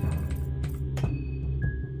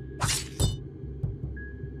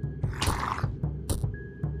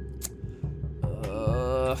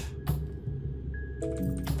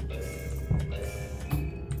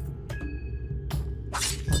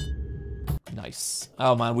 Nice.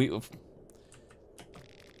 Oh man, we... Rusty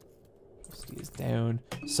is down.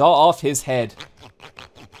 Saw off his head.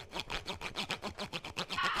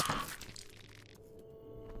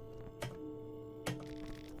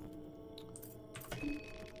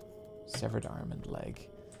 Severed arm and leg.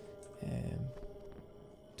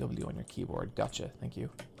 W on your keyboard. Gotcha. Thank you.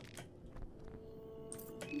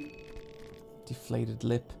 Deflated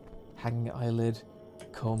lip. Hanging eyelid.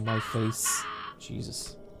 Comb my face.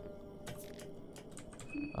 Jesus.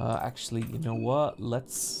 Actually, you know what?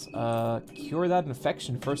 Let's cure that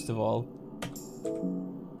infection first of all.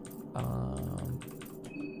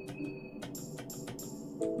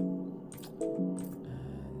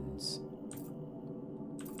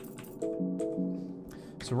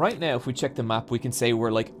 So right now, if we check the map, we can say we're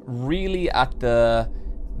like really at the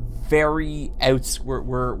very outs.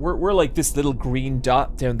 We're like this little green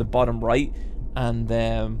dot down the bottom right, and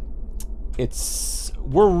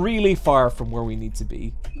we're really far from where we need to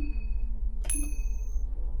be.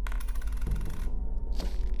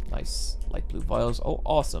 Nice. Light blue vials. Oh,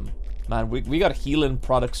 awesome. Man, we got healing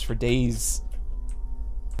products for days.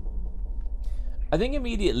 I think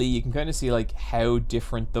immediately you can kind of see like how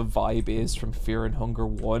different the vibe is from Fear and Hunger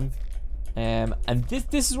 1. And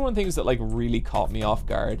this is one of the things that like really caught me off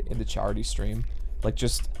guard in the charity stream. Like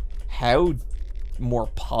just how more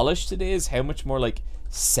polished it is, how much more like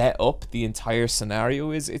set up the entire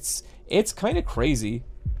scenario is. It's kind of crazy.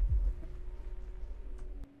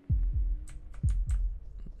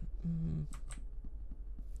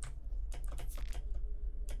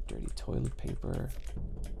 Dirty toilet paper,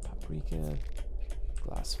 paprika,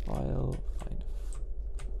 glass vial, find.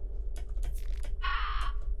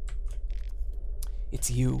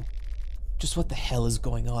 It's you. Just what the hell is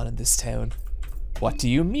going on in this town? What do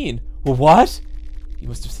you mean? What? You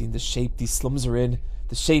must have seen the shape these slums are in.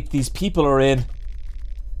 The shape these people are in.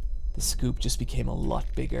 The scoop just became a lot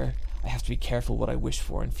bigger. I have to be careful what I wish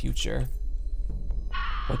for in future.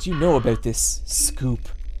 What do you know about this scoop?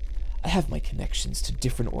 I have my connections to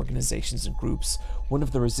different organizations and groups. One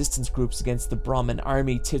of the resistance groups against the Brahmin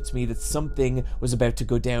army tipped me that something was about to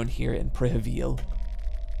go down here in Prehevil.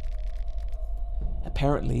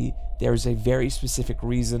 Apparently, there is a very specific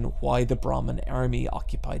reason why the Brahmin army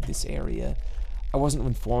occupied this area. I wasn't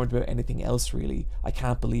informed about anything else really. I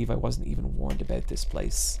can't believe I wasn't even warned about this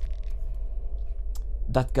place.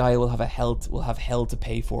 That guy will have hell to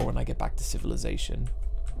pay for when I get back to civilization.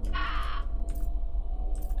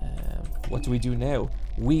 What do we do now?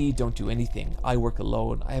 We don't do anything. I work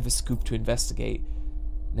alone. I have a scoop to investigate.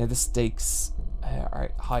 Now the stakes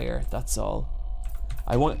are higher, that's all.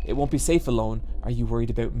 It won't be safe alone. Are you worried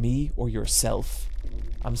about me or yourself?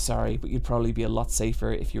 I'm sorry, but you'd probably be a lot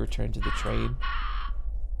safer if you returned to the train.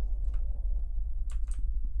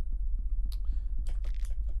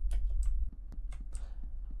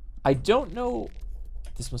 I don't know.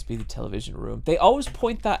 This must be the television room. They always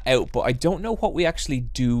point that out, but I don't know what we actually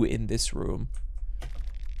do in this room.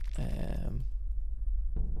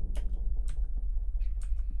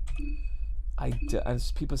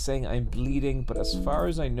 As people saying I'm bleeding, but as far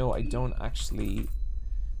as I know, I don't actually.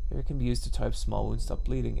 It can be used to type small wounds stop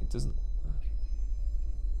bleeding. It doesn't.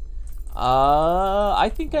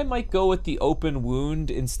 I think I might go with the open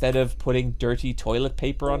wound instead of putting dirty toilet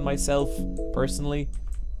paper on myself, personally.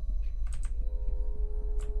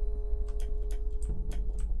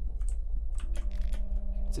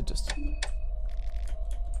 It just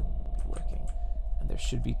working, and there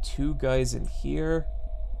should be 2 guys in here.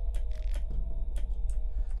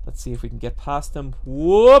 Let's see if we can get past them.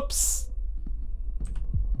 Whoops!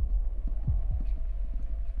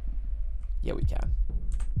 Yeah, we can.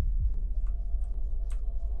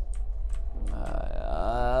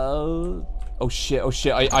 Oh shit! Oh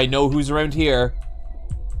shit! I know who's around here.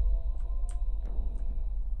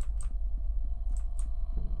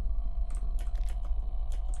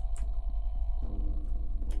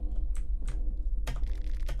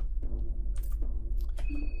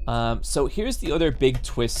 So here's the other big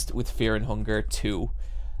twist with Fear and Hunger 2.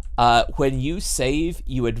 When you save,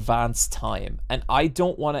 you advance time. And I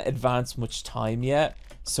don't want to advance much time yet,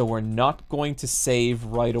 so we're not going to save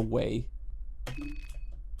right away.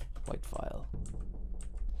 White file.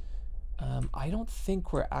 I don't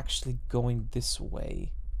think we're actually going this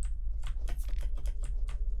way.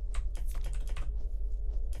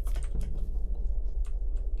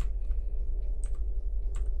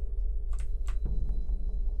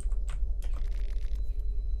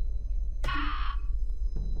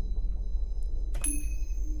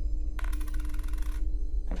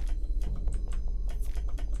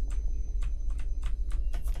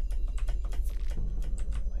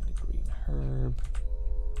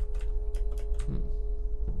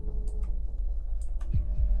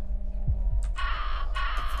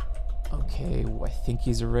 Okay, I think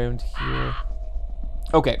he's around here.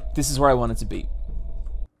 Okay, this is where I wanted to be.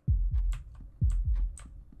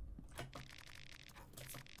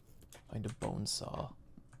 Find a bone saw.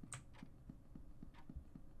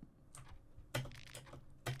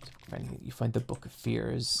 You find the Book of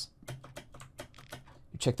Fears.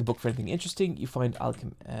 You check the book for anything interesting. You find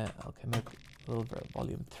Alchemical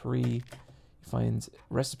Volume 3. You find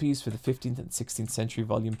recipes for the 15th and 16th century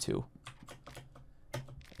Volume 2.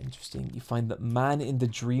 Interesting. You find the Man in the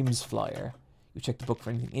Dreams flyer. You check the book for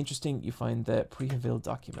anything interesting. You find the Preheville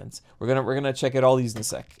documents. We're gonna check out all these in a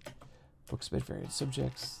sec. Books about various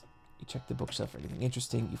subjects. You check the bookshelf for anything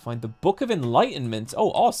interesting. You find the Book of Enlightenment. Oh,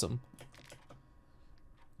 awesome.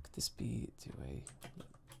 Could this be to a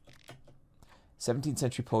 17th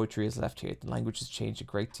century poetry is left here. The language has changed a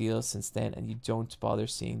great deal since then, and you don't bother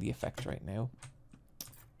seeing the effect right now.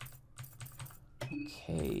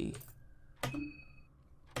 Okay.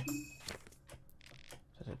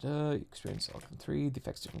 Experience Alchem 3. The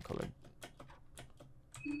effect's different color.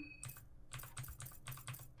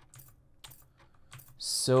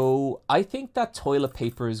 So I think that toilet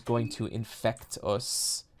paper is going to infect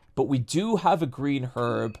us, but we do have a green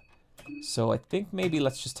herb, so I think maybe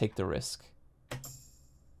let's just take the risk.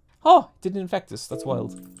 Oh, it didn't infect us. That's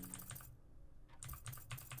wild.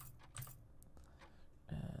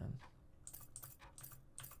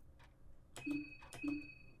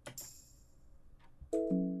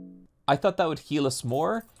 I thought that would heal us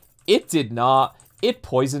more. It did not. It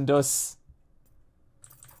poisoned us.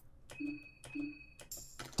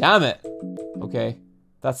 Damn it. Okay.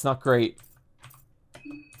 That's not great.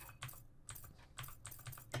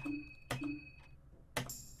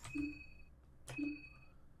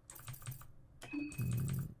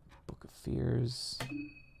 Book of Fears.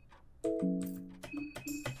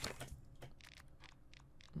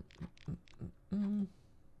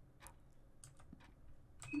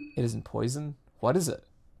 It isn't poison. What is it?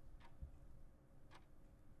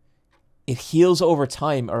 It heals over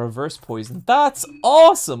time, a reverse poison. That's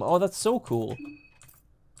awesome! Oh, that's so cool.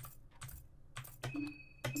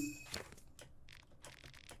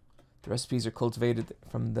 The recipes are cultivated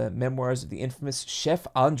from the memoirs of the infamous Chef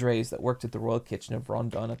Andres that worked at the Royal Kitchen of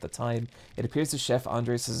Rondon at the time. It appears that Chef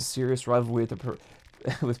Andres has a serious rivalry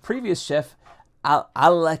with previous chef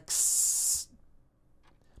Alex.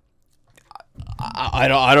 I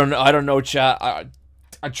don't know, chat.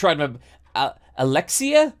 I tried my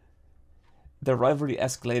Alexia. The rivalry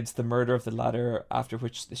escalated to the murder of the latter, after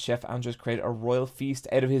which the chef Andres created a royal feast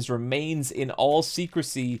out of his remains in all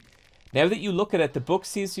secrecy. Now that you look at it, the book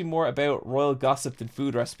seems to be more about royal gossip than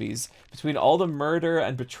food recipes. Between all the murder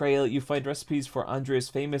and betrayal, you find recipes for Andre's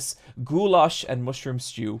famous goulash and mushroom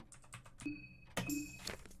stew.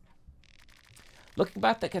 Looking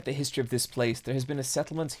back at the history of this place, there has been a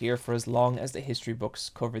settlement here for as long as the history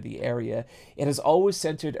books cover the area. It has always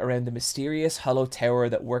centered around the mysterious hollow tower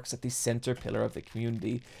that works at the center pillar of the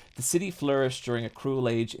community. The city flourished during a cruel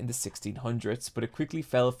age in the 1600s, but it quickly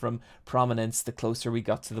fell from prominence the closer we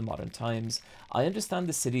got to the modern times. I understand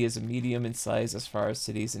the city is a medium in size as far as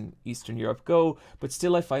cities in Eastern Europe go, but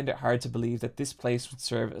still I find it hard to believe that this place would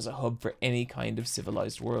serve as a hub for any kind of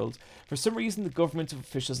civilized world. For some reason, the government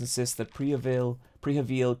officials insist that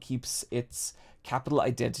Prehavil keeps its capital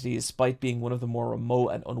identity despite being one of the more remote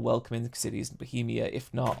and unwelcoming cities in Bohemia,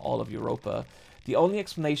 if not all of Europa. The only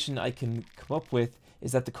explanation I can come up with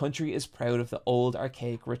is that the country is proud of the old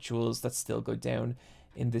archaic rituals that still go down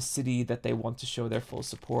in the city that they want to show their full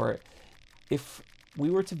support. If we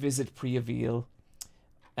were to visit Prehavil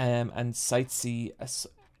and sightsee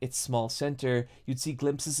its small centre, you'd see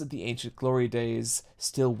glimpses of the ancient glory days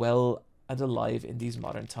still well and alive in these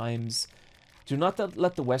modern times. Do not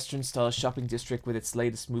let the Western-style shopping district with its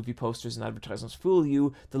latest movie posters and advertisements fool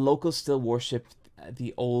you. The locals still worship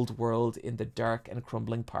the old world in the dark and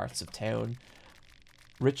crumbling parts of town.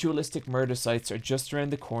 Ritualistic murder sites are just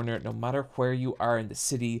around the corner no matter where you are in the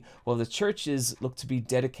city, while the churches look to be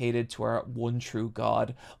dedicated to our one true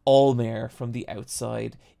God. Allmare from the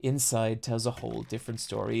outside. Inside tells a whole different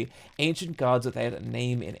story. Ancient gods without a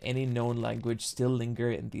name in any known language still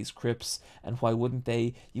linger in these crypts, and why wouldn't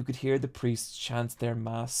they? You could hear the priests chant their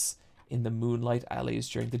mass in the moonlight alleys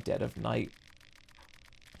during the dead of night.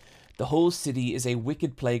 The whole city is a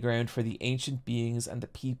wicked playground for the ancient beings, and the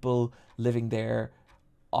people living there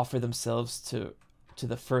offer themselves to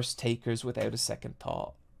the first takers without a second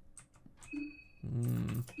thought.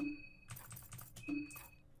 Man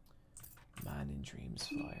in Dreams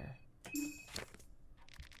flyer.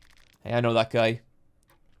 Hey, I know that guy.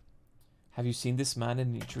 Have you seen this man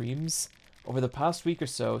in your dreams? Over the past week or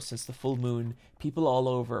so, since the full moon, people all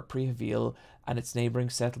over Prehavil and its neighbouring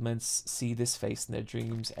settlements see this face in their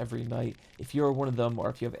dreams every night. If you are one of them, or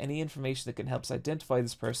if you have any information that can help us identify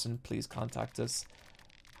this person, please contact us.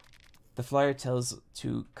 The flyer tells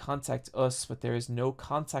to contact us, but there is no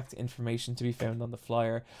contact information to be found on the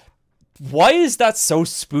flyer. Why is that so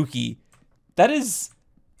spooky? That is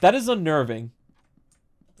unnerving.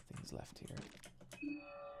 Nothing's left here.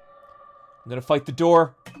 I'm gonna fight the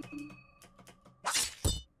door.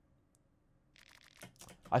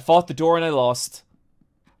 I fought the door and I lost.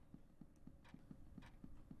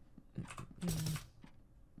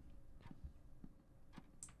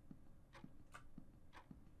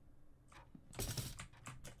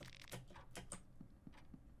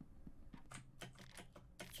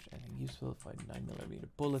 Anything useful? Find 9mm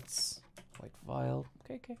bullets. White vial.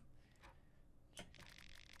 Okay.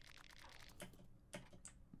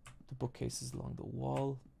 The bookcases along the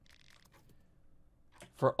wall.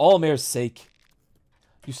 For Allmare's sake.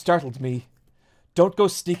 You startled me. Don't go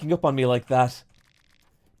sneaking up on me like that.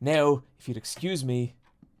 Now, if you'd excuse me.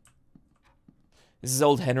 This is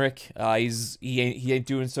old Henrik. He ain't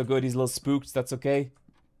doing so good. He's a little spooked. That's okay.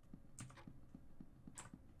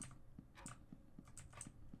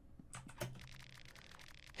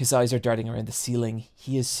 His eyes are darting around the ceiling.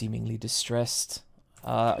 He is seemingly distressed.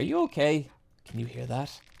 Are you okay? Can you hear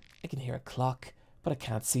that? I can hear a clock, but I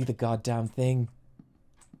can't see the goddamn thing.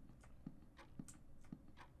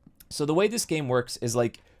 So the way this game works is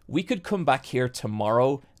like, we could come back here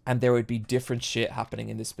tomorrow and there would be different shit happening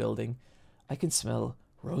in this building. I can smell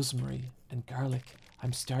rosemary and garlic.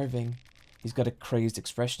 I'm starving. He's got a crazed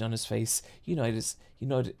expression on his face. You notice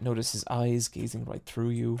his eyes gazing right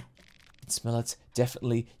through you. You can smell it.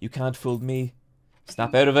 Definitely. You can't fool me.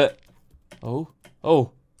 Snap out of it. Oh.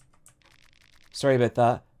 Sorry about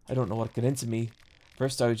that. I don't know what got into me.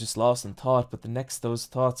 First I was just lost in thought, but the next those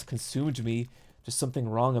thoughts consumed me. There's something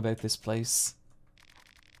wrong about this place.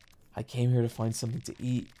 I came here to find something to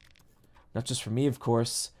eat. Not just for me, of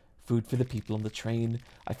course. Food for the people on the train.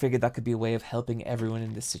 I figured that could be a way of helping everyone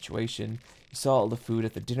in this situation. You saw all the food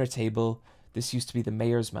at the dinner table. This used to be the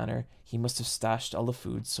mayor's manor. He must have stashed all the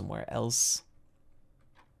food somewhere else.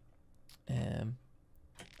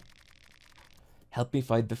 Help me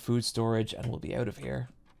find the food storage and we'll be out of here.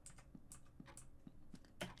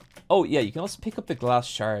 Oh, yeah, you can also pick up the glass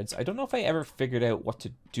shards. I don't know if I ever figured out what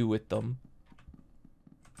to do with them.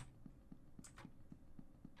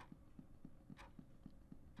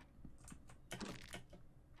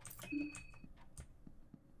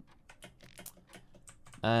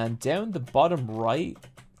 And down the bottom right,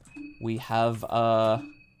 we have, well,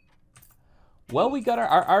 we got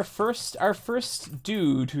our first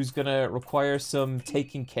dude who's gonna require some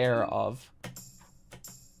taking care of.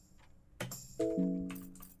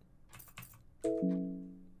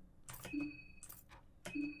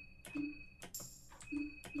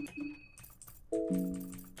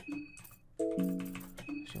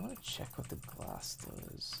 Actually, I want to check what the glass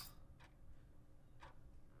does.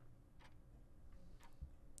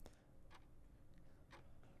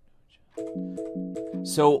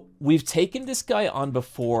 So, we've taken this guy on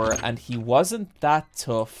before, and he wasn't that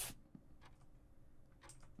tough.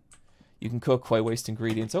 You can cook, why waste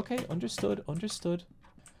ingredients? Okay, understood, understood.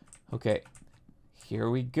 Okay, here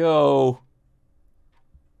we go.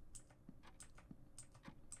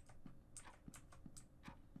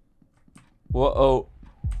 Whoa-oh.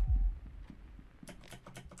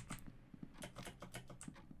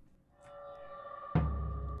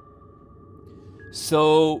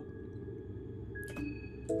 So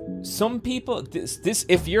some people this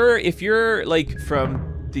if you're like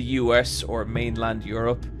from the US or mainland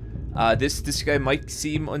Europe, this guy might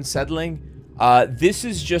seem unsettling. This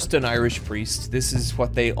is just an Irish priest. This is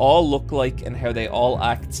what they all look like and how they all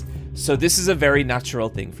act. So this is a very natural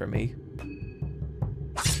thing for me.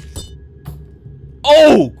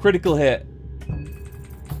 Oh! Critical hit.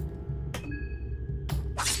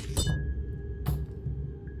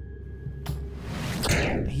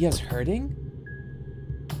 He has hurting?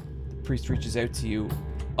 The priest reaches out to you.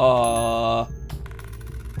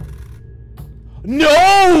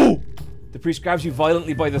 No! The priest grabs you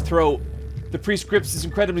violently by the throat. The priest's grip is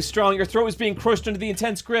incredibly strong. Your throat is being crushed under the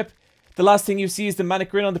intense grip. The last thing you see is the manic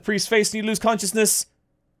grin on the priest's face and you lose consciousness.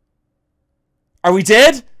 Are we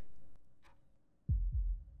dead?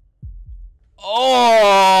 Oh!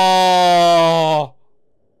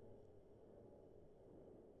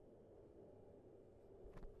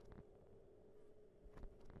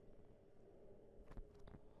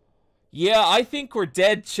 Yeah, I think we're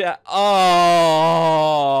dead, chat.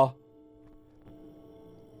 Oh!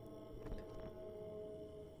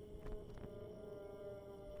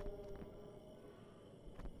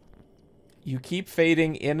 You keep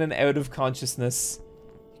fading in and out of consciousness.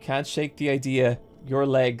 You can't shake the idea. Your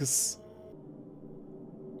legs.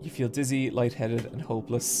 You feel dizzy, lightheaded, and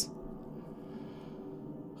hopeless.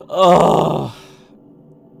 Oh,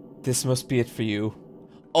 this must be it for you.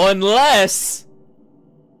 Unless...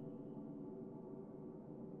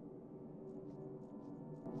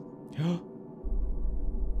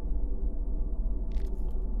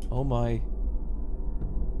 Oh my.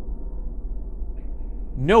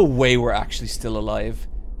 No way we're actually still alive.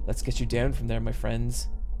 Let's get you down from there, my friends.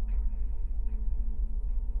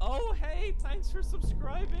 Oh, hey, thanks for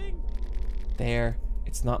subscribing. There.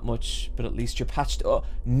 It's not much, but at least you're patched. Oh,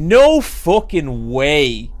 no fucking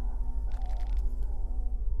way.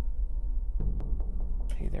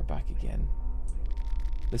 Hey, they're back again.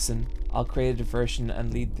 Listen, I'll create a diversion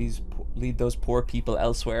and lead those poor people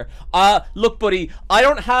elsewhere. Look, buddy, I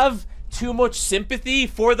don't have too much sympathy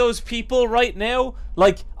for those people right now.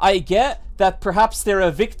 Like, I get that perhaps they're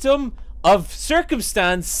a victim of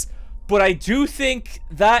circumstance, but I do think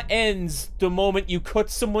that ends the moment you cut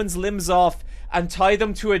someone's limbs off and tie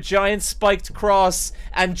them to a giant spiked cross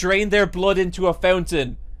and drain their blood into a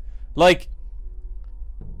fountain. Like,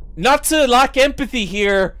 not to lack empathy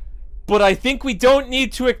here, but I think we don't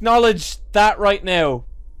need to acknowledge that right now.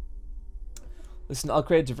 Listen, I'll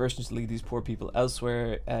create a diversion to lead these poor people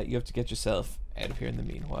elsewhere. You have to get yourself out of here in the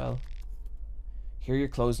meanwhile. Here are your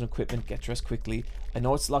clothes and equipment. Get dressed quickly. I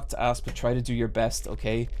know it's a lot to ask, but try to do your best,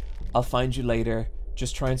 okay? I'll find you later.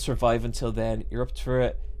 Just try and survive until then. You're up for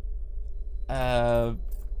it.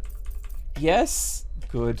 Yes?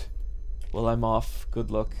 Good. Well, I'm off.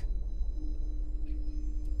 Good luck.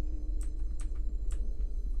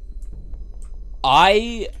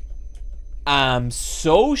 I am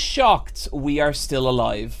so shocked we are still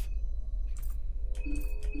alive.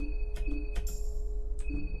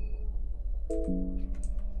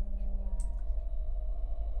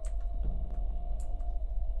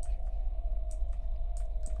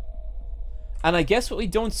 And I guess we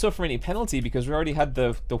don't suffer any penalty because we already had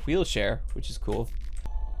the wheelchair, which is cool.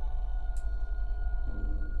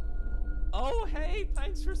 Oh, hey,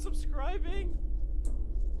 thanks for subscribing.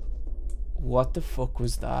 What the fuck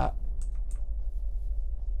was that?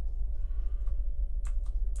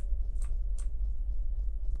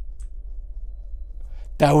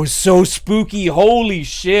 That was so spooky, holy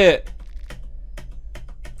shit.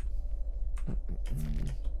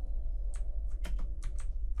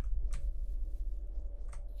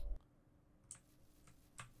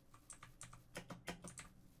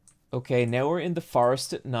 Okay, now we're in the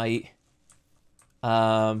forest at night.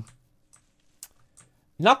 Not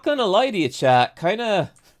gonna lie to you, chat.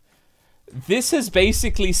 Kinda... This has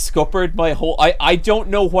basically scuppered my whole... I don't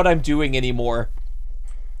know what I'm doing anymore.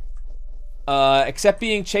 Except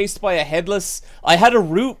being chased by a headless... I had a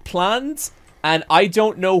route planned, and I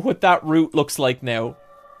don't know what that route looks like now.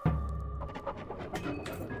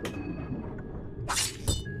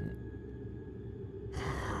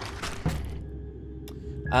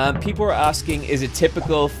 People are asking, is it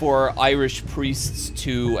typical for Irish priests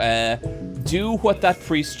to do what that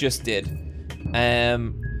priest just did?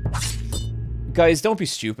 Guys, don't be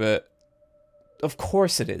stupid. Of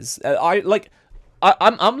course it is.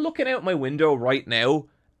 I'm looking out my window right now,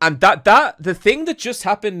 and the thing that just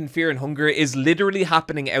happened in Fear and Hunger is literally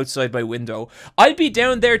happening outside my window. I'd be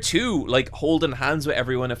down there too, like holding hands with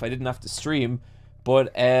everyone if I didn't have to stream,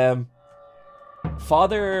 but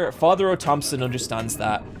Father O'Thompson understands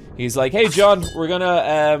that. He's like, hey John, we're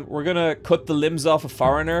gonna cut the limbs off a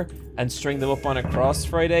foreigner and string them up on a cross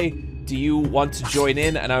Friday. Do you want to join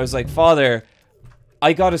in? And I was like, Father,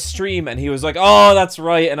 I got a stream. And he was like, oh, that's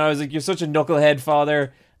right. And I was like, you're such a knucklehead,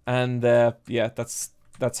 Father. And yeah, that's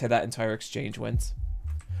how that entire exchange went.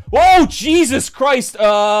 Whoa, Jesus Christ.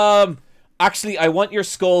 Actually, I want your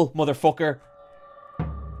skull, motherfucker.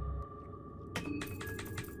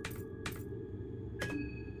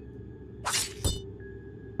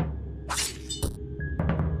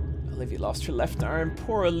 Olivia lost her left arm.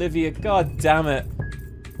 Poor Olivia. God damn it.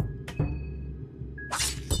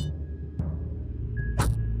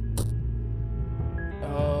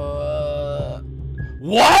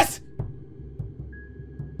 What?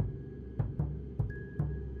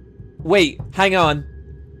 Wait, hang on.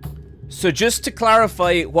 So just to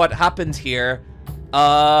clarify what happened here,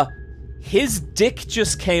 his dick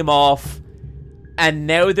just came off, and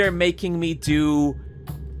now they're making me do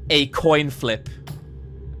a coin flip.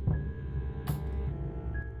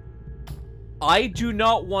 I do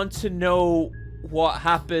not want to know what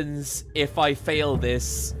happens if I fail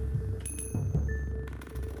this.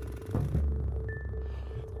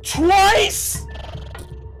 Twice?!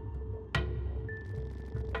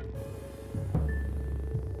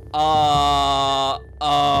 I'm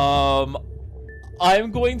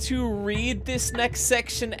going to read this next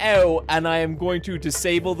section out, and I am going to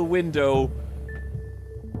disable the window.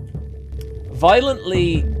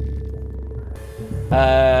 Violently...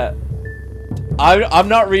 I'm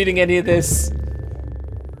not reading any of this.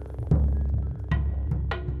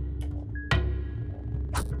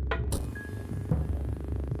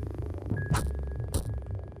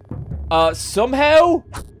 Somehow...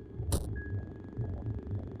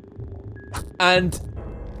 And...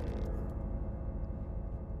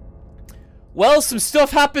 Well, some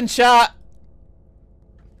stuff happened, chat.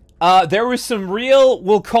 There was some real,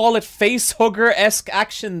 we'll call it face-hugger-esque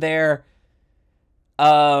action there.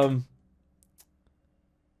 That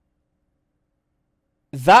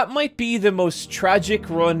might be the most tragic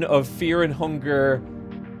run of Fear and Hunger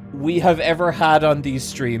we have ever had on these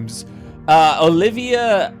streams.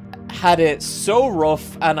 Olivia had it so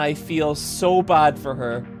rough, and I feel so bad for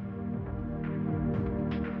her.